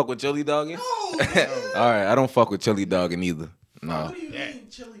 You fuck with chili dogging? No. All right, I don't fuck with chili dogging either. No. What do you mean,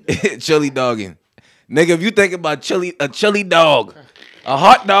 chili dog? Chili dogging. Nigga, if you think about a chili dog, a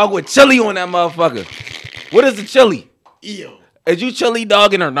hot dog with chili on that motherfucker. What is the chili? Ew. Is you chili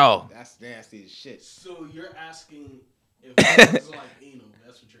dogging or no? That's nasty as shit. So you're asking if it's like anal?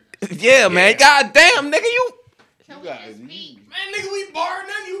 That's what you're asking. Yeah, man. God damn, nigga, you. Man, nigga, we barring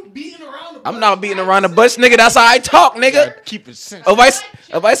none. You beating around the bush. I'm not beating around the bush, nigga. That's how I talk, nigga. Keep it simple.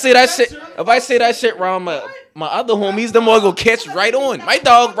 If I say that shit around my my other homies, them all go catch right on. My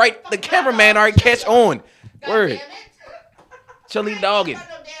dog, right, the cameraman already catch on. Word. Chili dogging. I got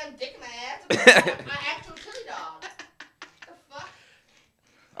no damn dick in my ass. My actual chili dog. The fuck?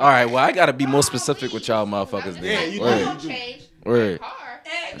 All right, well, I gotta be more specific with y'all motherfuckers then. Yeah, you Word. do. Change Word. car.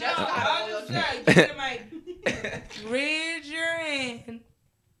 Hey, no, Just got I'll oil just change. try. You might raise your hand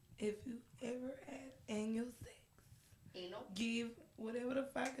if you ever had annual sex. Ain't no. Give whatever the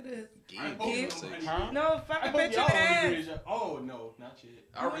fuck it is. Give. No, fuck a bitch in the ass. Oh no, not yet.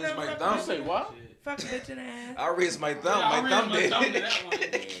 I raised my Fuck thumb. a Say what? Fuck a bitch in the ass. I raised my thumb. My thumb did.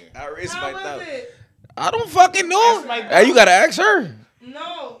 I raised How my was thumb. it? I don't fucking know. Hey, you gotta ask her.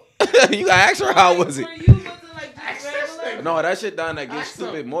 No. You gotta ask her how was it. For you, was it like just regular? No, that shit down there gets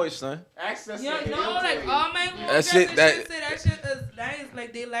stupid moist, son. Access Yeah, nigga. no, like all my That girls shit- and that- shit say that shit is nice.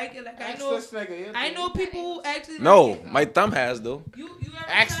 Like they like it. Like I know people who actually No, like it. my thumb has though. You ever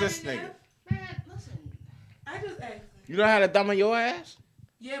Ask tried this it, nigga. Jeff? Man, listen. I just asked him. You know how to thumb in your ass?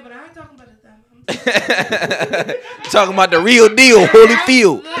 Yeah, but I ain't talking about the thumb. Talking about the real deal,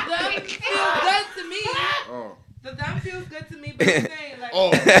 Holyfield. The thumb feels good to me. Oh. The thumb feels good to me, but I'm saying like,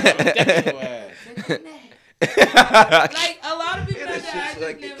 Oh, that's your ass. like a lot of people like that. I just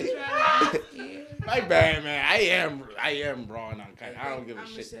like- never tried it. Yeah. My bad, man. I am raw and uncut. I don't give a I'ma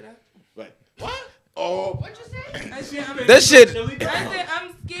shit. shut up. But what? Oh, What you say? I said, I'm That shit. I said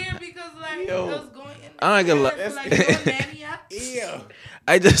I'm scared because like Yo. it was going in. I ain't gonna my lie. ass, like your nanny up. yeah.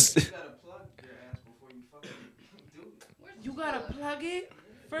 I just. You gotta plug it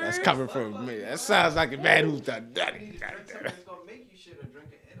first. That's coming from me. That sounds like a man who's done it. It's gonna make you shit or drink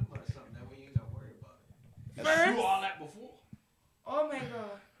an enema or something. That way you ain't gotta worry about it. First? Do all that before. Oh my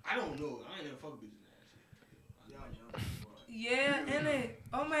god. I don't know. I ain't never fucked bitches in that shit. Yeah, in it.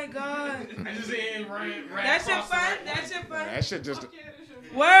 Oh my god. I just ain't ran. That shit fun. That shit fun. That shit just. Word.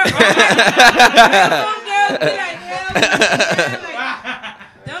 Oh my god. Some girls be like, hell yeah.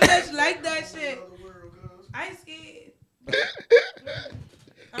 Like, don't bitch like that shit. I scared.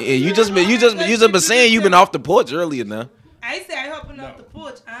 Yeah, you just been saying you been off the porch earlier now. I say I hopping off the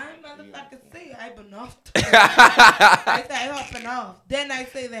porch. I ain't motherfucking say I been off the porch. I say I hopping off. Then I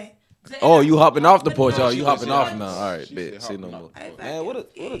say that. Then Oh, I you hopping off the porch? off Oh, you hopping said off hopping now? off. All right, She bet. said Say no hopping more. I fucking Man, what a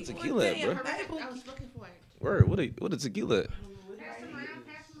scared. tequila at, bro? I was looking for it. Word, what a tequila at?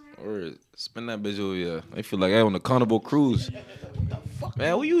 Word, spin that bitch over here. I feel like I on a Carnival cruise.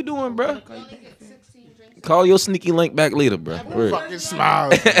 Man, what you doing, bro? You only get 16 drinks. Call your sneaky link back later, bro. Word. Fucking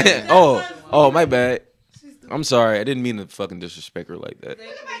smile. Oh, my bad. I'm sorry. I didn't mean to fucking disrespect her like that. Look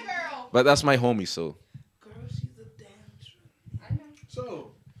at my girl. But that's my homie, so. Girl, she's a damn truth. I know.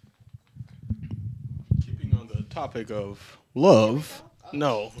 So, keeping on the topic of love,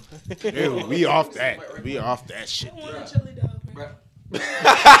 no. Ew, we off that. We off that shit. I want a chili dog. Bro.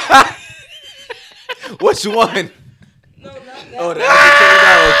 Which one? No, not that. Oh,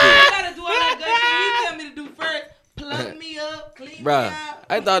 that You gotta do all that good shit. You tell me to do first. Plug me up, clean me Bruh, out.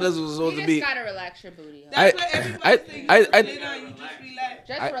 I thought this was supposed You to just be. gotta relax your booty. Up. That's I- what everybody I- say. You I- just I- lay down, you just relax.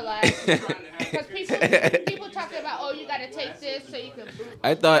 Just relax. Because people talking about, oh, you gotta take this so you can.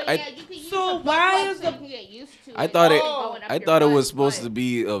 I thought Oh, I yeah, you can use So some why butt is plugs so the- you can get used to I it. thought it Going up I your thought it butt, was supposed but- to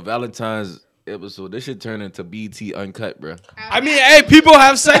be a Valentine's episode. This should turn into BT Uncut, bro. I mean, hey, people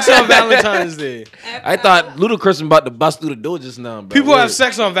have sex on Valentine's Day. I thought Ludacris was about to bust through the door just now, bro. People have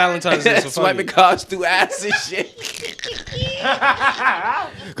sex on Valentine's Day. So fuck swiping it. cards through ass and shit.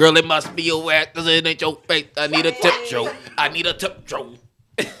 Girl, it must be your ass because it ain't your face. I need a tip joke. I need a tip joke.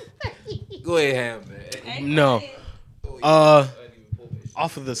 Go ahead, man. No.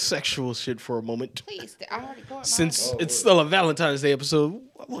 Off of the sexual shit for a moment. Please, I already got mine. Since it's still a Valentine's Day episode,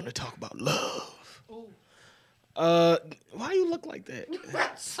 I want to talk about love. Why you look like that?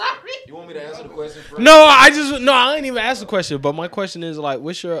 You want me to answer the question first? No, I ain't even asked the question. But my question is like,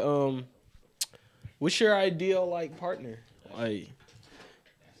 what's your ideal like partner? Like,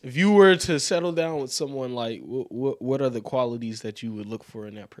 if you were to settle down with someone, like, what are the qualities that you would look for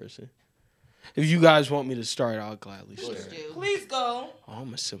in that person? If you guys want me to start, I'll gladly start. Please go. Oh,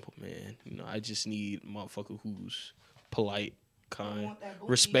 I'm a simple man. You know, I just need a motherfucker who's polite, kind, want that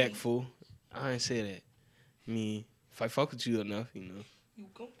booty. respectful. I ain't say that. I mean, if I fuck with you enough, you know. You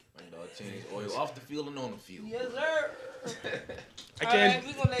go. Change oil off the field and on the field. Yes, sir. I All can't. right,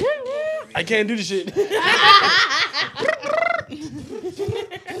 we gonna let you go. I can't do the shit.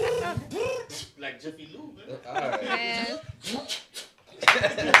 Like Jiffy Lube. Man,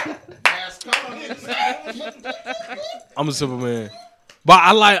 I'm a simple man, but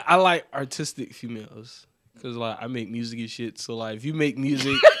I like artistic females because like I make music and shit. So like, if you make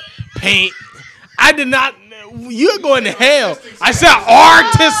music, paint. I did not. You're going to hell. I said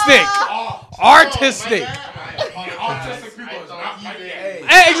artistic. Artistic.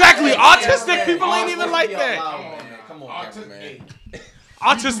 exactly. Autistic people ain't even like that. Come on, man.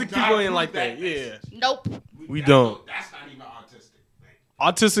 Autistic people ain't like that. Yeah. Nope. We don't. That's not even autistic.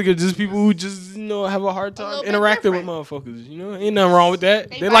 Autistic are just people who just have a hard A little time bit interacting with different. motherfuckers. Ain't nothing wrong with that.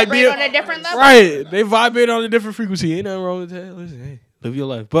 They like vibrate on a different level. right. They vibrate on a different frequency. Ain't nothing wrong with that. Listen, hey, live your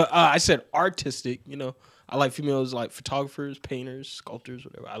life. But I said artistic. I like females like photographers, painters, sculptors,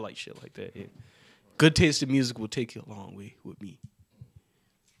 whatever. I like shit like that. Yeah. Good taste in music will take you a long way with me.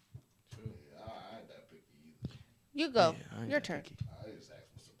 You go. Yeah, Your turn. I just ask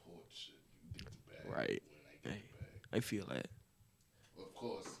for support. Shit, you get the bag. Right. Hey, I feel that. Well, of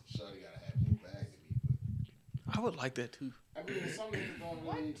course, Shawty gotta have more bag than me. I would like that too. But I mean, some niggas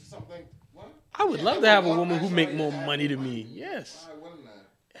don't really something. What? I would love to have a woman who make more money than me. Yes. Why wouldn't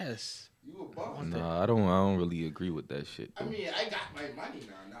I? Yes. You a boss. Nah, I don't really agree with that shit. I mean, I got my money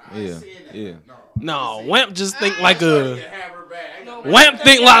now. I Yeah, ain't saying that. yeah. No, Wamp just think like Shawty a can have her bag. Wamp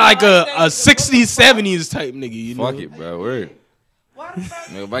think like a 60s, 70s type nigga. Fuck it, bro. Word. Why the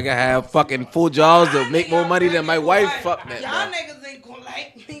fuck? Man, if I can have fucking full jobs to make more money than my wife, fuck that, Y'all bro. niggas ain't gonna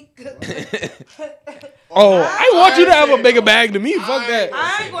like me. Oh, I want you to have a bigger bag than me. Fuck that.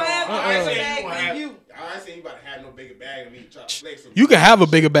 I ain't gonna have a bigger bag than you. I ain't saying you about to have no bigger bag than me. Try to flex some. You can have a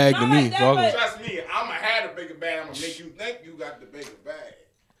bigger bag than Not me. like that, Fuck but- it. Trust me, I'ma have a bigger bag. I'ma make you think you got the bigger bag.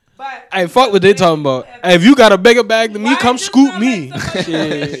 But Hey, fuck what they talking about. Hey, if you got a bigger bag than me, why come just scoop not me. make somebody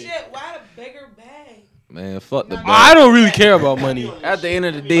Shit. shit? Why the bigger bag? Man, fuck the bag. I don't really care about money. At the end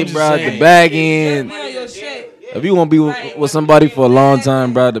of the day, just bro, saying. the bag Just in. be on your shit. If you want to be with somebody for a long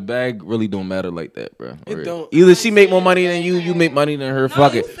time, bro, the bag really don't matter like that, bro. It Word. don't. Either she make more money than you make money than her. No,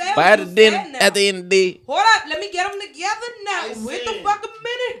 Fuck you it. said But what you said now. at the end of the day, Hold up, let me get them together now. Wait the fuck a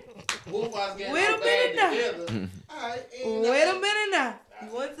minute. Both of us getting Wait a our bag minute now. together. Alright, ain't Wait a nothing. minute now.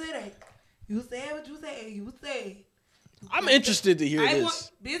 You want to say that? You say what you say. You say. I'm interested to hear I this.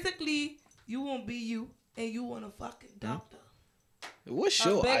 want basically you won't be you and you want a fucking doctor. What's A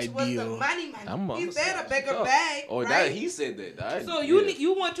your bitch was the ideal? money man. I'm He said a bigger up. bag. Oh, right? that he said that. So you need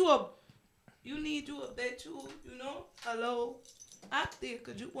you want you a bitch who hello out there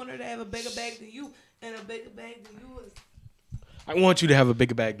because you want her to have a bigger bag than you and a bigger bag than you is. I want you to have a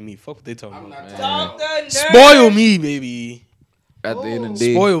bigger bag than me. Fuck what they talking I'm about. not Doctor nurse. Spoil me, baby. At the end of the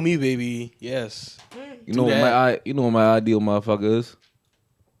day, Spoil me, baby. Yes. you know do what my ideal motherfucker is?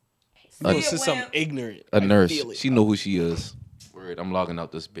 This is something ignorant. A I nurse. feel it. She know who she is. Word, I'm logging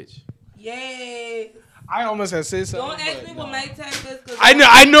out this bitch. Yeah. I almost had said something. Don't ask but me no. what my type is. Cause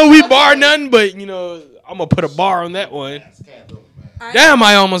I know we bar none, but I'm gonna put a bar on that one. Damn,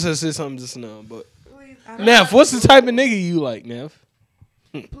 I almost had said something just now. But Please, I- Neff, what's the type of nigga you like, Neff?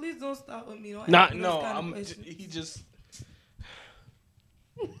 Please don't start with me. Don't Not ask me no. those kind of I'm. questions. He just.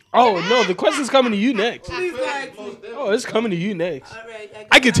 Oh no, the question's coming to you next. Please don't ask me. Oh, it's coming to you next. All right.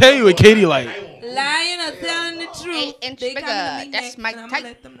 I can tell you what Katie like. Lying or telling the truth. 8 inch They bigger. coming to me That's next, my and I'ma type.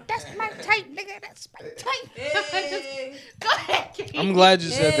 let them know. That's my type, nigga. That's my type. Hey. Go ahead, Katie. I'm glad you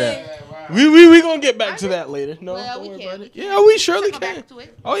said Hey. that. We gonna get back to that later. No, Well, don't we worry can, about we it. can. Yeah, we surely Circle can. back to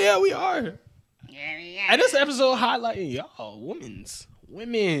it. Oh yeah, we are. Yeah. And this episode highlighting y'all, women's.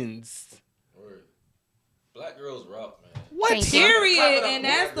 Black girls rock, man. What? Thank you. Period. And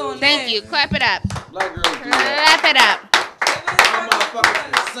that's on Thank you. Clap it up. Black girls do Clap it up.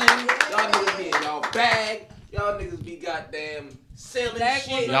 Y'all niggas be in y'all bag. Y'all niggas be goddamn selling Black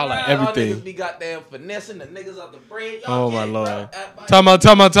shit. Y'all like Y'all everything. niggas be goddamn finessing the niggas out the bread. Oh Y'all my get lord. robbed. Time out.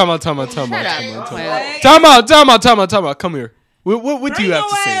 Shut up. Time out. Come here. What do you have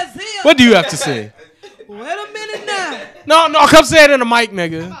to say? Bring your ass here. What do you have to say? Wait a minute now. No, come say it in the mic,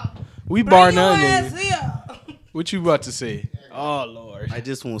 nigga. We bar Bring your none, ass nigga. here. What you about to say? Oh lord. I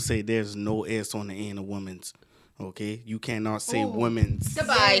just want to say there's no S on the end of women's. Okay? You cannot say women's.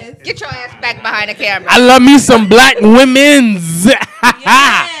 Goodbye. Yes. Get your ass back behind the camera. I love me some black women's.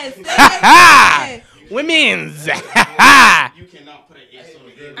 Yes. Yes. Women's. You cannot put an S on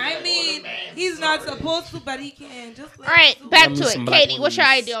the end. I mean, he's not supposed to, but he can. Just like All right, back Love to me it. some black Katie, what's your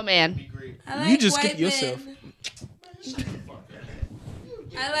women's. ideal man? I like You just white get yourself. men.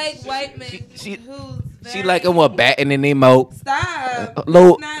 I like white men She who's She very- like him with batting in their mouth. Stop.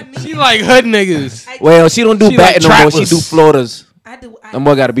 Low- It's not me. She like hood niggas. I, Well, she don't do She like batting no more. She trappers. do Floridas. I do. I, Them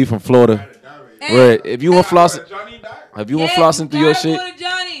boy gotta be from Florida. Hey, Word. If you want flossing, Johnny died. if you want yeah, flossing through your gotta shit, Go to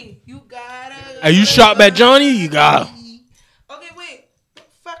Johnny. You gotta. Are you shop at Johnny? You got. Okay, wait. What the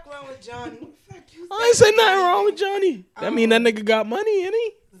fuck wrong with Johnny? What the fuck you I ain't say nothing wrong with Johnny. That mean that nigga got money, ain't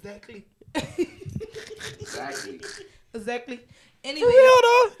he? Exactly. exactly. Exactly. For Anyway. real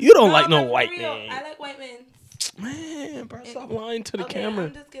though. You don't like no but for white real, man. I like white men. Man, bro, stop lying to the Okay, camera.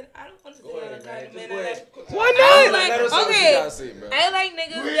 I'm just kidding. I don't want to say all the kind of men I like. Why I not? like, okay, I like You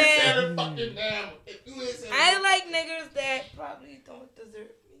niggas ain't that saying fucking damn. If you ain't saying I like niggas that probably don't deserve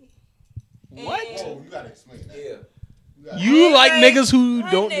me. What? And Oh, you gotta explain that. Yeah. You I like niggas who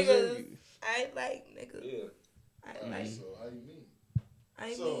my don't niggas. deserve you. I like niggas. Yeah. I like. So how you mean?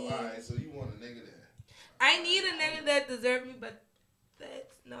 I So mean, alright, so you want a nigga that? I need a nigga that deserve me, but that's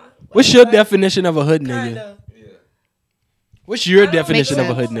not. What's your definition of a hood nigga? Kinda. Yeah. What's your I don't definition of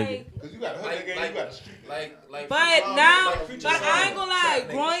a think hood so, nigga? like- Cause you got a hood nigga, and you got a street nigga. Like. But now, Future but I ain't Song, gonna lie. trap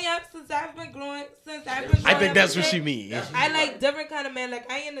Growing up, since I've been growing I think up that's and what she shit, means. I like different kind of men. Like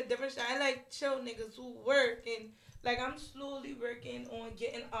I ain't a different shit. I like chill niggas who work and like I'm slowly working on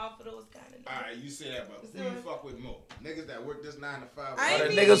getting off of those kind of niggas. Alright, you say that, but who you fuck with more? Niggas that work this 9 to 5. I Or the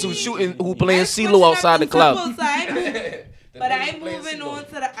mean- niggas who I playing switching CeeLo up outside the club. simple side, The but niggas I'm playing moving CeeLo. on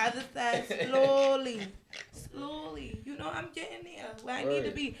to the other side slowly. Slowly. You know, I'm getting there where I need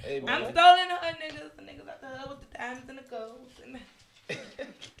to be. Hey, I'm man. still in the hood niggas, the niggas at the hood with the diamonds and the golds. And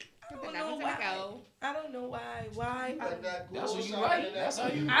I don't know why. I don't know why. Why? That's what you like. That's how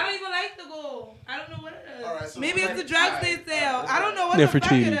you. I don't even like the gold. I don't know what it is. Alright, so Maybe it's the drugs they sell. alright, I don't know what the fuck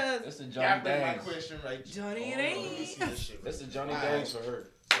Nefertiti. it is. That's a Y'all Johnny bring my Dangs. question right. Johnny, it Hold on, let me ain't. see this shit. That's a Johnny Alright. Dangs for her.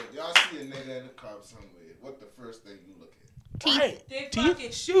 So y'all see a nigga in the club somewhere. What the first thing you look at? Teeth. They Teeth? fucking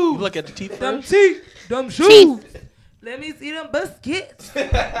You shoes. look at the teeth Them first. teeth. Them shoes. Teeth. Let me see them biscuits. Let me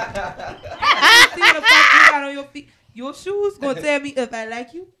see what the fuck you got on your feet. Your shoes gonna tell me if I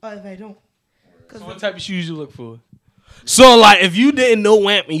like you or if I don't. So what type of shoes you look for? So like, if you didn't know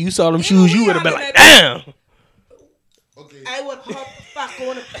Wamp and you saw them shoes, you would have been like, damn. Okay. I would hop the fuck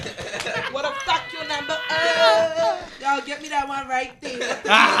on it. What the fuck your number? Y'all get me that one right there.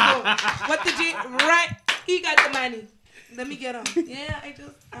 What the G? Right. He got the money. Let me get him. Yeah,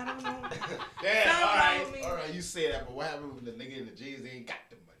 I don't know. Damn, alright, you say that, but what happened when the nigga in the J's ain't got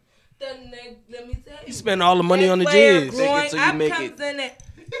the money? The nigga, let me tell you. You spend all the money on the That's where jizz. growing till you up make comes in it.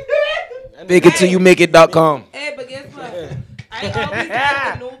 Fake it till you make it.com. Hey, but guess what? I always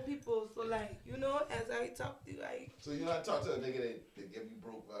have to know people. So like, you know, as I talk to you, So you not talk to a nigga that give you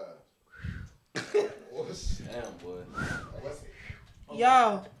broke vibes. Oh shit. Damn, boy. What's it?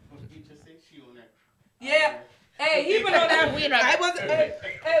 yo. Yeah. Hey, he been on that. We not- I wasn't. Hey,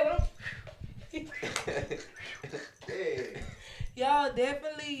 Hey. y'all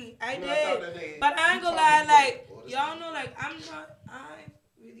definitely. I You not talk to did. that nigga. But I ain't You gonna talking lie, to like, him. Oh, this y'all nigga. know, like, I ain't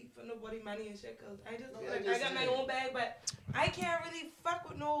really for nobody money and shit, cause I just, Yeah, like, just I got my saying. own bag, but I can't really fuck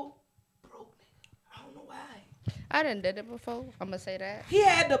with no broke nigga. I don't know why. I done did it before. I'm gonna say that. He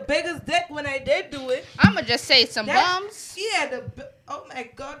had the biggest dick when I did do it. I'm gonna just say some That- bums. He had oh my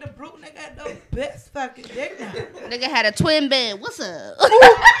god, the broke nigga had the best fucking dick now. Nigga had a twin bed. What's up?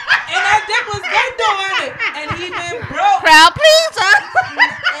 And that dick was good though on it. And he been broke. Crowd pleaser.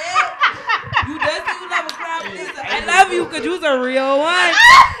 You does think you love a crowd pleaser. I love you because you's a real one.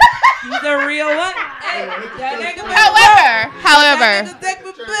 You's a real one. Hey, that nigga been broke. However, That nigga dick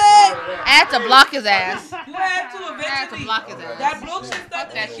was big. I had to block his ass. You have to I had to eventually. block his ass. That broke shit stuck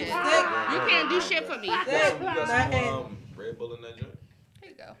Fuck that to shit. you. You can't do shit for me. Dick. You got Nothing. some Red Bull in that joint?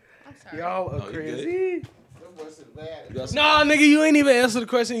 Here you go. I'm sorry. Y'all No, are you crazy. That boy said bad. You got some- Nah, nigga, you ain't even answer the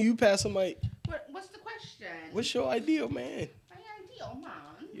question. You pass the mic. What's the question? What's your ideal man? My ideal man.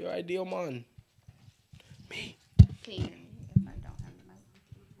 Your ideal man? Me. Can you hear me if I don't have the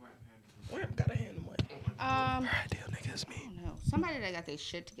mic? Wamp gotta hand the mic. Your Ideal nigga is I me. don't know. Somebody that got their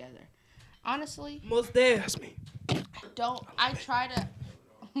shit together. Honestly, Most there. That's me. I try to.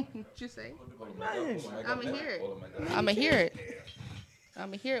 What you say? I'ma hear it. I'ma hear it.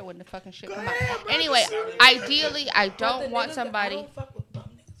 I'ma hear it when the fucking shit come out. Anyway, ideally, I But the don't want niggas that- I somebody. don't fuck with bum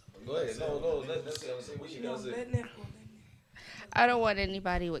niggas. Go ahead. No. Let's say what you No, gotta say. let that go. I don't want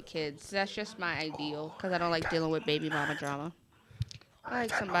anybody with kids. That's just my ideal because I don't like dealing with baby mama drama. I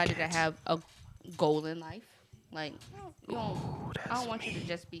like somebody to have a goal in life. Like, you don't, I don't want you to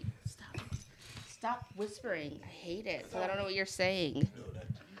just be. Stop whispering. I hate it because I don't know what you're saying.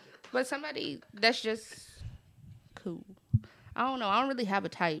 But somebody that's just cool. I don't know. I don't really have a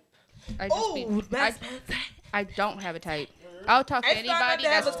type. I just be. Oh, that's I don't have a type. I'll talk to I started anybody to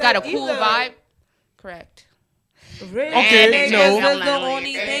have that's a got a type cool either. vibe. Correct. Really? Okay, Niggas no. is the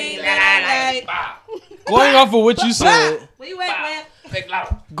only thing that I like. Going off of what you said. Where you at, man?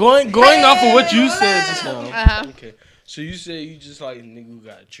 Going off of what you said just now. Uh-huh. Okay. So you say you just like nigga who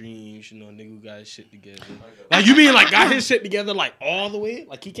got dreams, you know, nigga who got his shit together. Like you mean like got his shit together like all the way?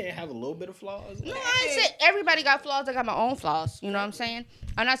 Like he can't have a little bit of flaws? No, I ain't say everybody got flaws. I got my own flaws. You know what I'm saying?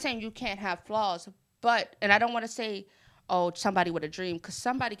 I'm not saying you can't have flaws, but and I don't want to say, oh, somebody with a dream, because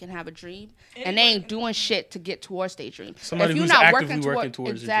somebody can have a dream and they ain't doing shit to get towards their dream. Somebody if you're who's not actively working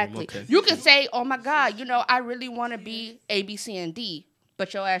towards exactly, their dream. Okay. you can say, oh my God, I really want to be A, B, C, and D,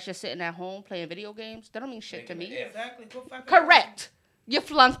 but your ass just sitting at home playing video games. That don't mean shit to me. Exactly. Go fuck Correct. You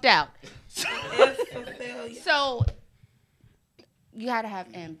flunked out. It's So you gotta have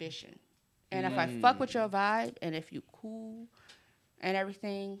ambition. And if I fuck with your vibe, and if you cool and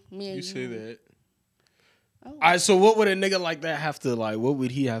everything, me and you say that. Oh. All right, so what would a nigga like that have to like? What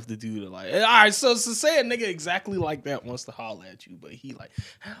would he have to do to like? All right, so say a nigga exactly like that wants to holler at you, but he like,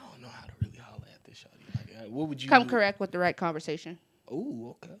 I don't know how to really holler at this shawty. Like, what would you come do? correct with the right conversation?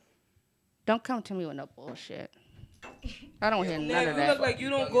 Ooh, okay. Don't come to me with no bullshit. I don't hear none of You that. look like you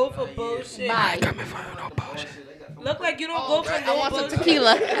don't go for bullshit. Bye. Look like you don't go for I no want some bullshit.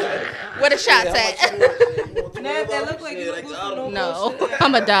 tequila. Where the shots at? That look like you don't go for no No, bullshit.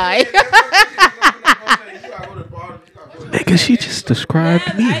 I'ma die. Nigga, she just described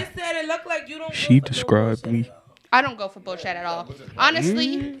I said it looked like you don't She go for described no me. bullshit. I don't go for bullshit at all.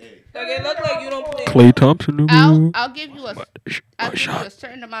 Honestly, Like it look like you don't play. Klay Thompson. I'll give you a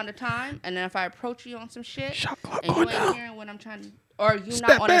certain amount of time, and then if I approach you on some shit, and you ain't hearing what I'm trying to, or you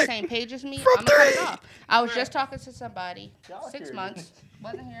not on the same page as me, I'm gonna cut it off. I was just talking to somebody 6 months,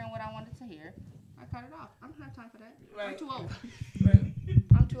 wasn't hearing what I wanted to hear. I cut it off. I don't have time for that. I'm too old.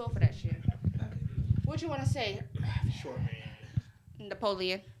 I'm too old for that shit. What you want to say? Short man.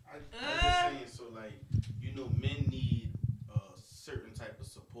 Napoleon. I'm just saying, so like, men need a certain type of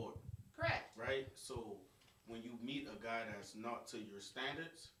support. Correct. Right? So when you meet a guy that's not to your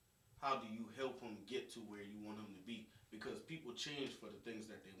standards, how do you help him get to where you want him to be? Because people change for the things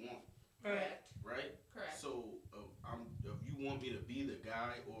that they want. Correct. Right? Correct. So if you want me to be the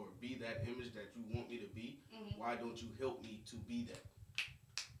guy or be that image that you want me to be, why don't you help me to be that?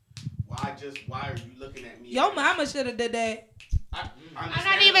 Why are you looking at me? Your mama should have did that.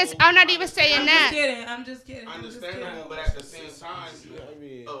 I'm not even saying that. I'm just kidding. Understandable, but at the same time,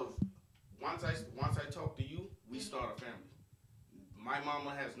 once I talk to you, we start a family. My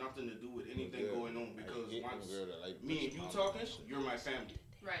mama has nothing to do with anything going on because once me and you talking, you're my family.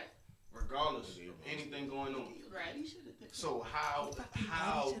 Right. Regardless of anything going on. Right. So how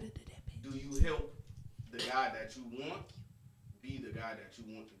do you help the guy that you want be the guy that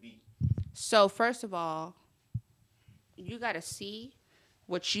you want to be? So first of all, you got to see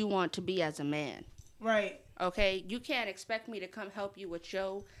what you want to be as a man. Right. Okay? You can't expect me to come help you with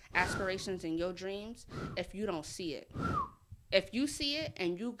your aspirations and your dreams if you don't see it. If you see it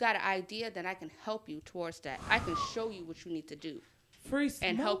and you got an idea, then I can help you towards that. I can show you what you need to do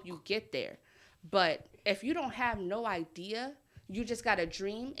and help you get there. But if you don't have no idea, you just got a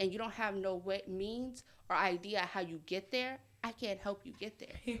dream and you don't have no means or idea how you get there, I can't help you get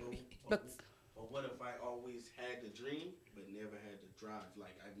there. But what if I always had the dream but never had the drive?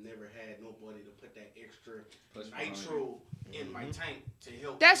 Like I've never had nobody to put that extra nitro in my tank to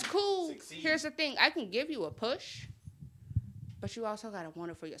help. That's me cool. succeed. Here's the thing. I can give you a push, but you also got to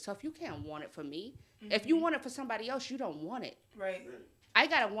want it for yourself. You can't want it for me. If you want it for somebody else, you don't want it. Right. I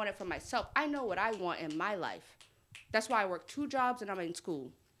got to want it for myself. I know what I want in my life. That's why I work 2 jobs and I'm in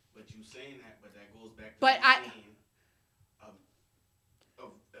school. But you saying that, but that goes back to saying,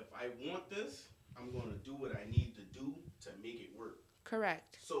 if I want this, I'm going to do what I need to do to make it work.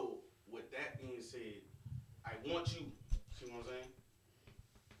 Correct. So, with that being said, I want you, see what I'm saying?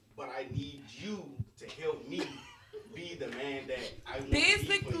 But I need you to help me be the man that I want to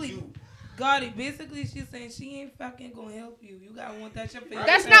be for you. Got it. Basically, she's saying she ain't fucking gonna help you. You gotta want that shit for yourself.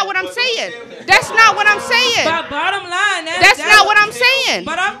 That's not what I'm saying. That's not what I'm saying. But bottom line, that's not what I'm saying.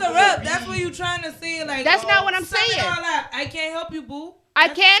 But off the rip, that's what you trying to say. Like that's not what I'm saying. I can't help you, boo. I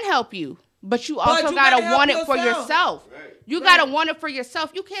can help you, but you also gotta want it for yourself. Right. You gotta want it for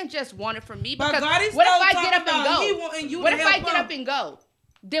yourself. You can't just want it for me. Because what if I get up and go? What if I get up and go?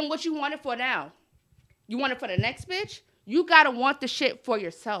 Then what you want it for now? You want it for the next bitch? You gotta want the shit for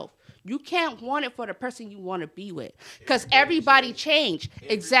yourself. You can't want it for the person you want to be with. Because everybody change.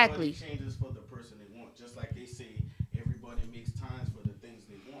 Exactly. Everybody changes for the person they want. Just like they say, everybody makes times for the things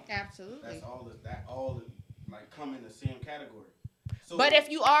they want. Absolutely. That all like come in the same category. So, but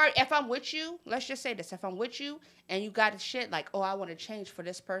if I'm with you, let's just say this. If I'm with you and you got a shit like, oh, I want to change for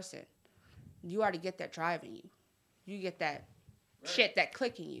this person. You already get that drive in you. You get that shit, that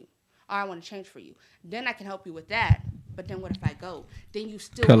click in you. Oh, I want to change for you. Then I can help you with that. But then what if I go? Then you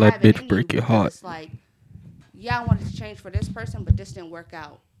still tell have that it bitch in break you your heart. It's like, yeah, I wanted to change for this person, but this didn't work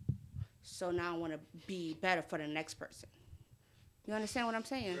out. So now I want to be better for the next person. You understand what I'm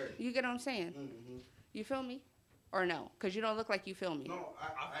saying? Right. You get what I'm saying? Mm-hmm. You feel me? Or no? Because you don't look like you feel me. No,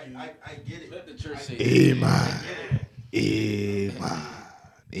 I get it. Let the church say Amen. It's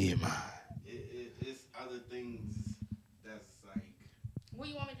other things that's like. What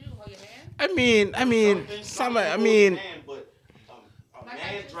do you want me to do? Hold your hand? I mean, Some somebody. I people mean, man, but a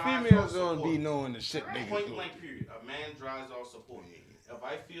man drives females all don't support. be knowing the shit they Point do. blank period. A man drives all support. If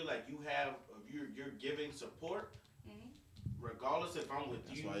I feel like you're giving support, regardless if I'm with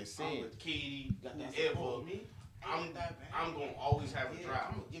you, I'm with Katie, whoever, I'm gonna always have a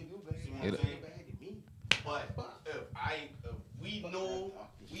drive. See what I'm saying? But if we know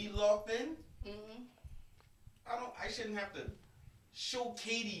we locked in, I shouldn't have to show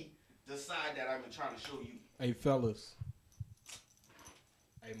Katie the side that I've been trying to show you. Hey fellas.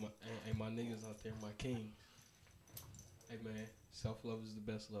 Hey my niggas out there, my kings. Hey man, self-love is the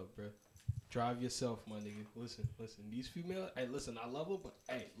best love, bro. Drive yourself, my nigga. Listen. These females, hey, listen, I love them, but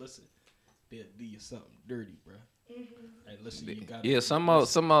hey, listen, they'll do you something dirty, bro. Hey, listen, you gotta.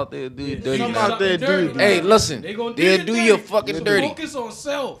 Some out there do you dirty. Some out there do. Hey, listen, They'll do you fucking dirty. Focus on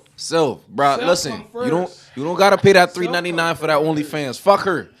self. Self, bro. Self Listen, come you don't gotta pay that Self $3.99 for that come OnlyFans. Fuck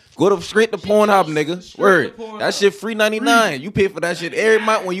her. Go to straight to Pornhub, nigga. Word. That shit free $99. You pay for that shit every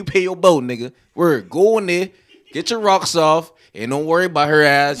month when you pay your bill, nigga. Word. Go in there, get your rocks off, and don't worry about her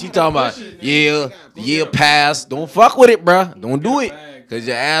ass. She talking about the pass. Don't fuck with it, bro. Don't do it. Cause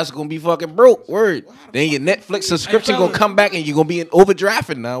your ass gonna be fucking broke. Word. Then your Netflix subscription gonna come back and you gonna be in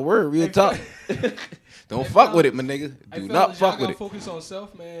overdrafting now. Word. Real talk. Don't fuck with it, my nigga. Do not fuck with it. Focus on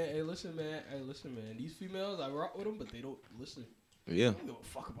self, man. Hey, listen, man. These females, I rock with them, but they don't listen. Yeah. They don't give a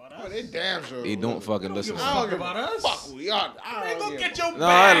fuck about us. They damn sure. They don't fucking listen. I don't give a fuck about us. Fuck we y'all. Man, go get your No,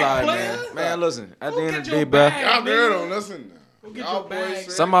 I bag, lied, player. man. Listen. At the Go end get of the your day, bro. bag, Y'all girl nigga. don't listen now. Go get Y'all your bag.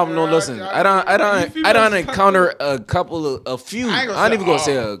 boys Some of them don't listen. I don't encounter a few. I ain't gonna I ain't say even gonna all.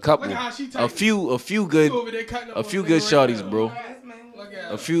 say a couple. Look how she A typing. few good Over there cutting up a on few nigga good right shorties, now. bro. Look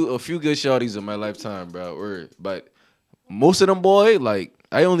at A few good shorties in my lifetime, bro. Word. But most of them, boy, like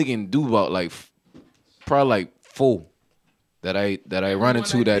I only can do about like probably like 4 that I run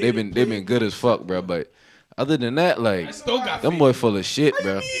into that they've been good as fuck, bro. But other than that, like I still got them boy full of shit, How you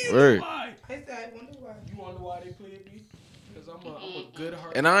bro. mean you Word. know why? I said, I wonder why. You wonder why they played me? Because I'm a good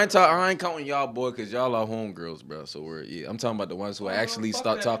heart. And I ain't counting y'all, boy, because y'all are homegirls, bro. So word, yeah. I'm talking about the ones who I actually Fuck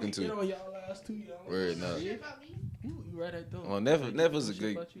start that. talking Get to. on y'all last two, y'all. Word, no. You right at though. Well, Never's a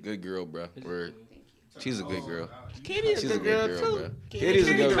good girl, bro. Word. She's a good girl. Katie's She's a a good girl good girl, too. bro. Katie's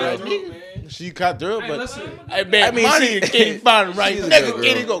a good girl. Man. She cut through, Hey, but listen. I bet I mean, money Katie found the right she's a nigga. good girl.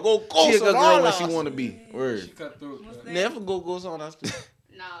 Katie go She a on good all girl when us. she want to be. Word. She cut through it, bro. Never go on us.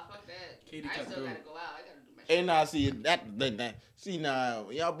 Nah, fuck that. Katie I cut still through. gotta go out. I gotta do my shit. And now see that. See now,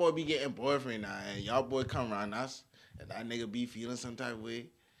 y'all boy be getting boyfriend now, and y'all boy come around us, and that nigga be feeling some type of way.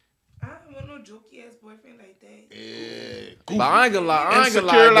 I don't want no jokey ass boyfriend like that. Yeah. But I ain't gonna lie, Insecure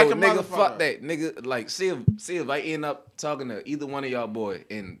though, like a nigga, motherfucker. fuck that. Nigga, like, see if I end up talking to either one of y'all boy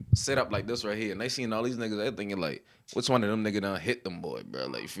and set up like this right here, and they seen all these niggas, they thinking like, which one of them nigga done hit them boy, bro?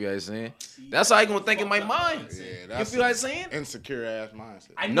 Like, you feel what I'm saying? That's how I gonna think in my mind. Yeah, You that's feel what I'm saying? insecure ass mindset.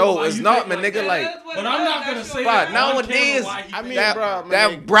 I know No, why it's you not, think man, nigga, like, But I'm not gonna say but that on nowadays, camera why he I think mean, that. bro,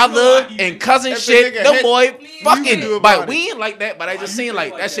 that brother and cousin If the shit, nigga them hit- boy you do fucking. about But it. we ain't like that. But I just you saying think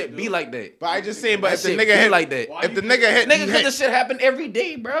like like that that, shit be dude? like that. But I just saying, but That if the shit nigga be hit like that. if the nigga hit, Nigga, he cause hit. this shit happen every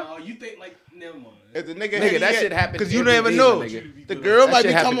day, bro. Oh, you think like never mind. If the nigga Nigga, hit, that shit happen because you every never day, know. my nigga. The girl That might shit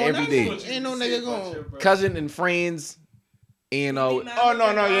be happen coming on every us. day. Ain't no nigga going. Cousin and friends, and Oh no,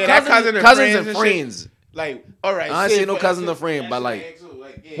 yeah, that cousins and friends. Like, all right. I ain't say say no for cousin or instance- friend, but like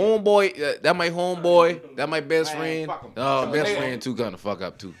yeah. homeboy, that my homeboy, that my best Man, friend. fuck 'em. Oh, So best they- friend too, gonna fuck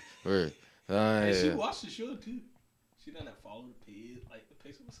up too. Word. And she Yeah. watched the show too. She done that follow the page, like the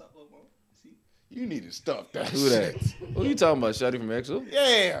picture. What's up, little mom? See? You need to stop that. Who that? shit. Who you talking about? Shotty from EXO?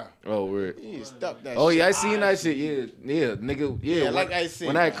 Yeah. Oh, weird. You need to stop that. Oh shit. yeah, I seen that shit. Yeah, nigga. Yeah, Yeah, like I said,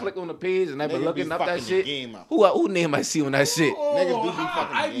 when I man. click on the page and I been Niggas looking be up that fucking the shit. game up. Who name I see on that shit? Niggas be how?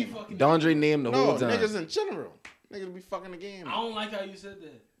 fucking I the be game. fucking. Dondre named the No, whole time. niggas in general. Niggas be fucking the game. I don't like how you said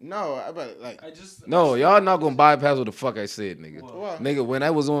that. No, I bet like. I just No, y'all not gonna bypass what the fuck I said, nigga. What? Nigga, when I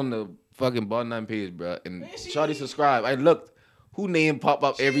was on the fucking Bar 9 page, bro, and Man, she- Shawty subscribed, I looked, who name pop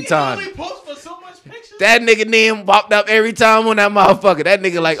up every She time. only post for so much pictures. That nigga name popped up every time on that motherfucker. That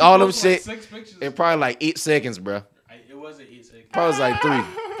nigga like She all them post, like, shit 6 pictures. in probably like 8 seconds, bro. It wasn't 8 seconds. Probably was like 3.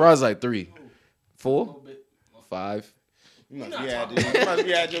 Probably was like 3. A 4? little bit. 5. You must not be at talking you must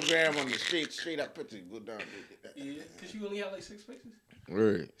be at your gram on the straight up picture. Go down. Yeah, because you only had like 6 pictures.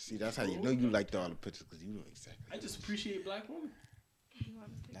 Word. See, that's how you know you liked all the pictures because you know exactly. I just appreciate black women.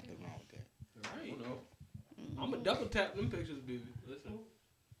 Nothing wrong with that. Right. I'm a double tap them pictures, baby. Listen.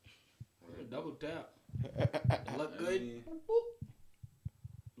 I'm a double tap. Look good. Boop, boop.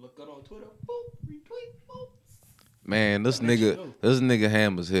 Look good on Twitter. Boop. Retweet. Boop. Man, this nigga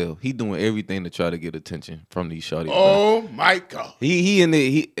ham as hell. He doing everything to try to get attention from these shorties. Oh my God. Hey,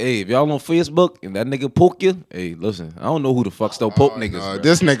 if y'all on Facebook and that nigga poke you, hey, listen, I don't know who the fuck still poke niggas. No, bro.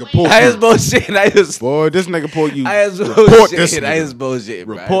 this nigga poke I you. is bullshit. Boy, this nigga poke you. I is Report bullshit. this nigga. I is bullshit,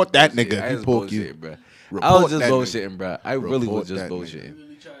 bro. Report that bullshit. nigga I if is he poke you. bullshit, bro. I Report was just that bullshitting, bro. I really was just Report that bullshitting.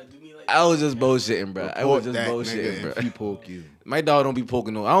 I was just bullshitting, bro. I was just bullshitting, bro. If he poke you. My dog don't be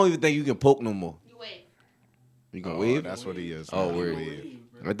poking no. I don't even think you can poke no more. You can wave? That's what he is. Oh, word.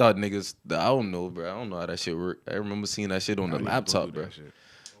 I thought niggas, I don't know, bro. I don't know how that shit work. I remember seeing that shit on the laptop, bro.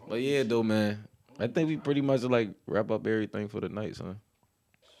 But yeah, though, man. I think we pretty much like wrap up everything for the night, son.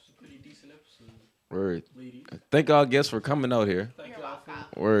 Pretty decent episode. Word. Thank our guests for coming out here.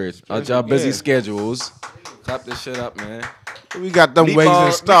 Word. Out y'all busy schedules. Clap this shit up, man. We got them wings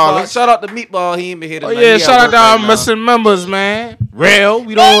installed. Shout out to Meatball. He ain't been here tonight. Oh, yeah. He Shout at out work to our right now. missing members, man. Real.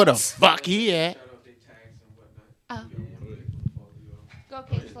 We don't know where the fuck he at. Go,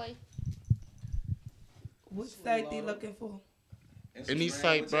 KaySlay. Which site they looking for? Any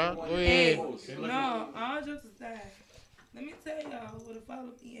site, bro. Go Hey, ahead. no, all jokes aside. Let me tell y'all what to follow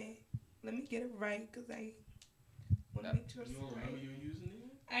me at. Let me get it right, because I want to make sure it's right.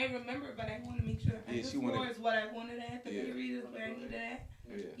 I remember, but I want to make sure. Yeah, she wanted. wanted- Is what I wanted at. The period is where I needed at.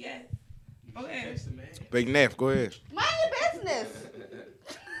 Yes. Okay. Big Neff, go ahead. Mind your business.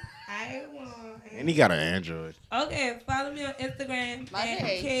 I want. And he got an Android. Okay, follow me on Instagram My at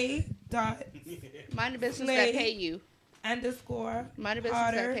day. Mind the business Slay. that pay you. K__. Mind the business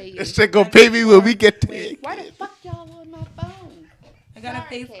Carter. that pay you. This shit gonna pay me when we get there. Why the fuck y'all on my phone? I got a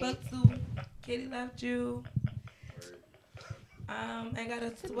Sorry, Facebook Kate. too. Katie Left You. I got a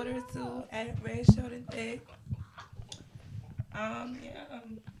Twitter too at Red Short and Thick. Yeah.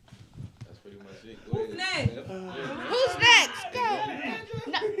 That's pretty much it. Who's next? Who's next? Go.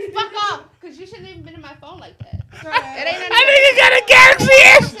 No, fuck off. Because you shouldn't even been in my phone like that. It ain't I think he got a Galaxy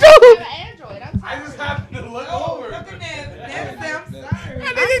S I too. have an Android. I'm sorry. I just happened to look Oh, over. look at that. I'm sorry. I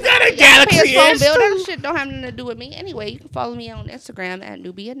think he got a Y'all pay Galaxy his phone S bill. too. That shit don't have nothing to do with me. Anyway, you can follow me on Instagram at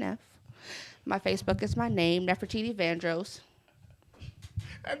NubiaNeff. My Facebook is my name, Nefertiti Vandross.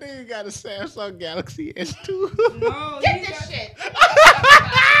 I think he got a Samsung Galaxy S2. No, Get you this got- shit.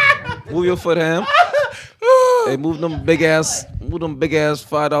 Move your foot, ham. Hey, move them big ass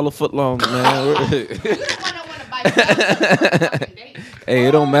 $5 foot longs, man. You the one that want to buy fucking date. Hey,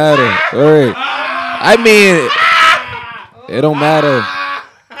 it don't matter. Word. I mean, it don't matter.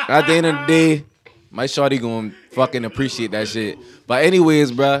 At the end of the day, my shorty gonna fucking appreciate that shit. But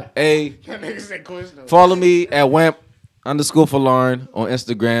anyways, bruh, hey, follow me at Wamp_for_Lauren on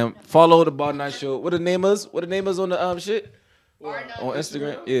Instagram. Follow the Bar 9 Show. What the name is? What the name is on the shit? On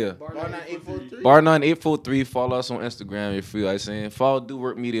Instagram? Yeah. Bar 9843. Follow us on Instagram. You feel what I'm saying? Follow Do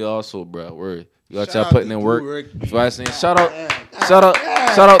Work Media also, bruh. Word. You got y'all putting in work. You feel what I'm saying? Shout out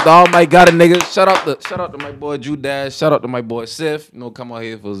to all my gotta niggas. Shout out to my boy Drew Dash. Shout out to my boy Sif. You know, come out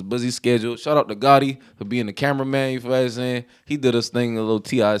here for his busy schedule. Shout out to Gotti for being the cameraman. You feel what I'm saying? He did his thing, a little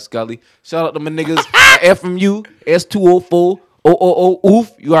T.I. Scully. Shout out to my niggas at FMU S204.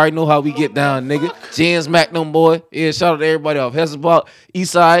 Oof. You already know how we get down, nigga. James Magnum boy. Yeah, shout out to everybody off Hesselbach,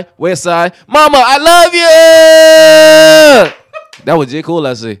 East Side, West Side. Mama, I love you. That was J. Cole,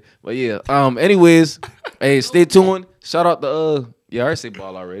 I say. But yeah. Anyways, hey, stay tuned. Shout out to yeah, I already say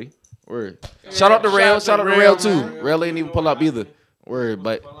ball already. Word. Shout out to Rail. Shout out to Rail too. Rail ain't even pull up either. Word,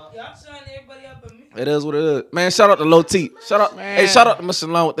 but Y'all showing everybody up on me. it is what it is. Man, shout out to Low T. Shout out, hey, shout out to Mr.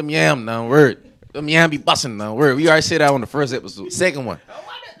 Long with them yam now. Word. Them yam be busting now. Word. We already said that on the first episode. Second one.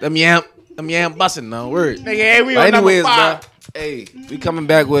 Them yam busting now. Word. Nigga, we But on number anyways, 5. bruh. Hey, we coming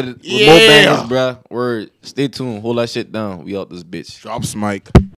back with more bangers, bruh. Word. Stay tuned. Hold that shit down. We out this bitch. Drops Mike.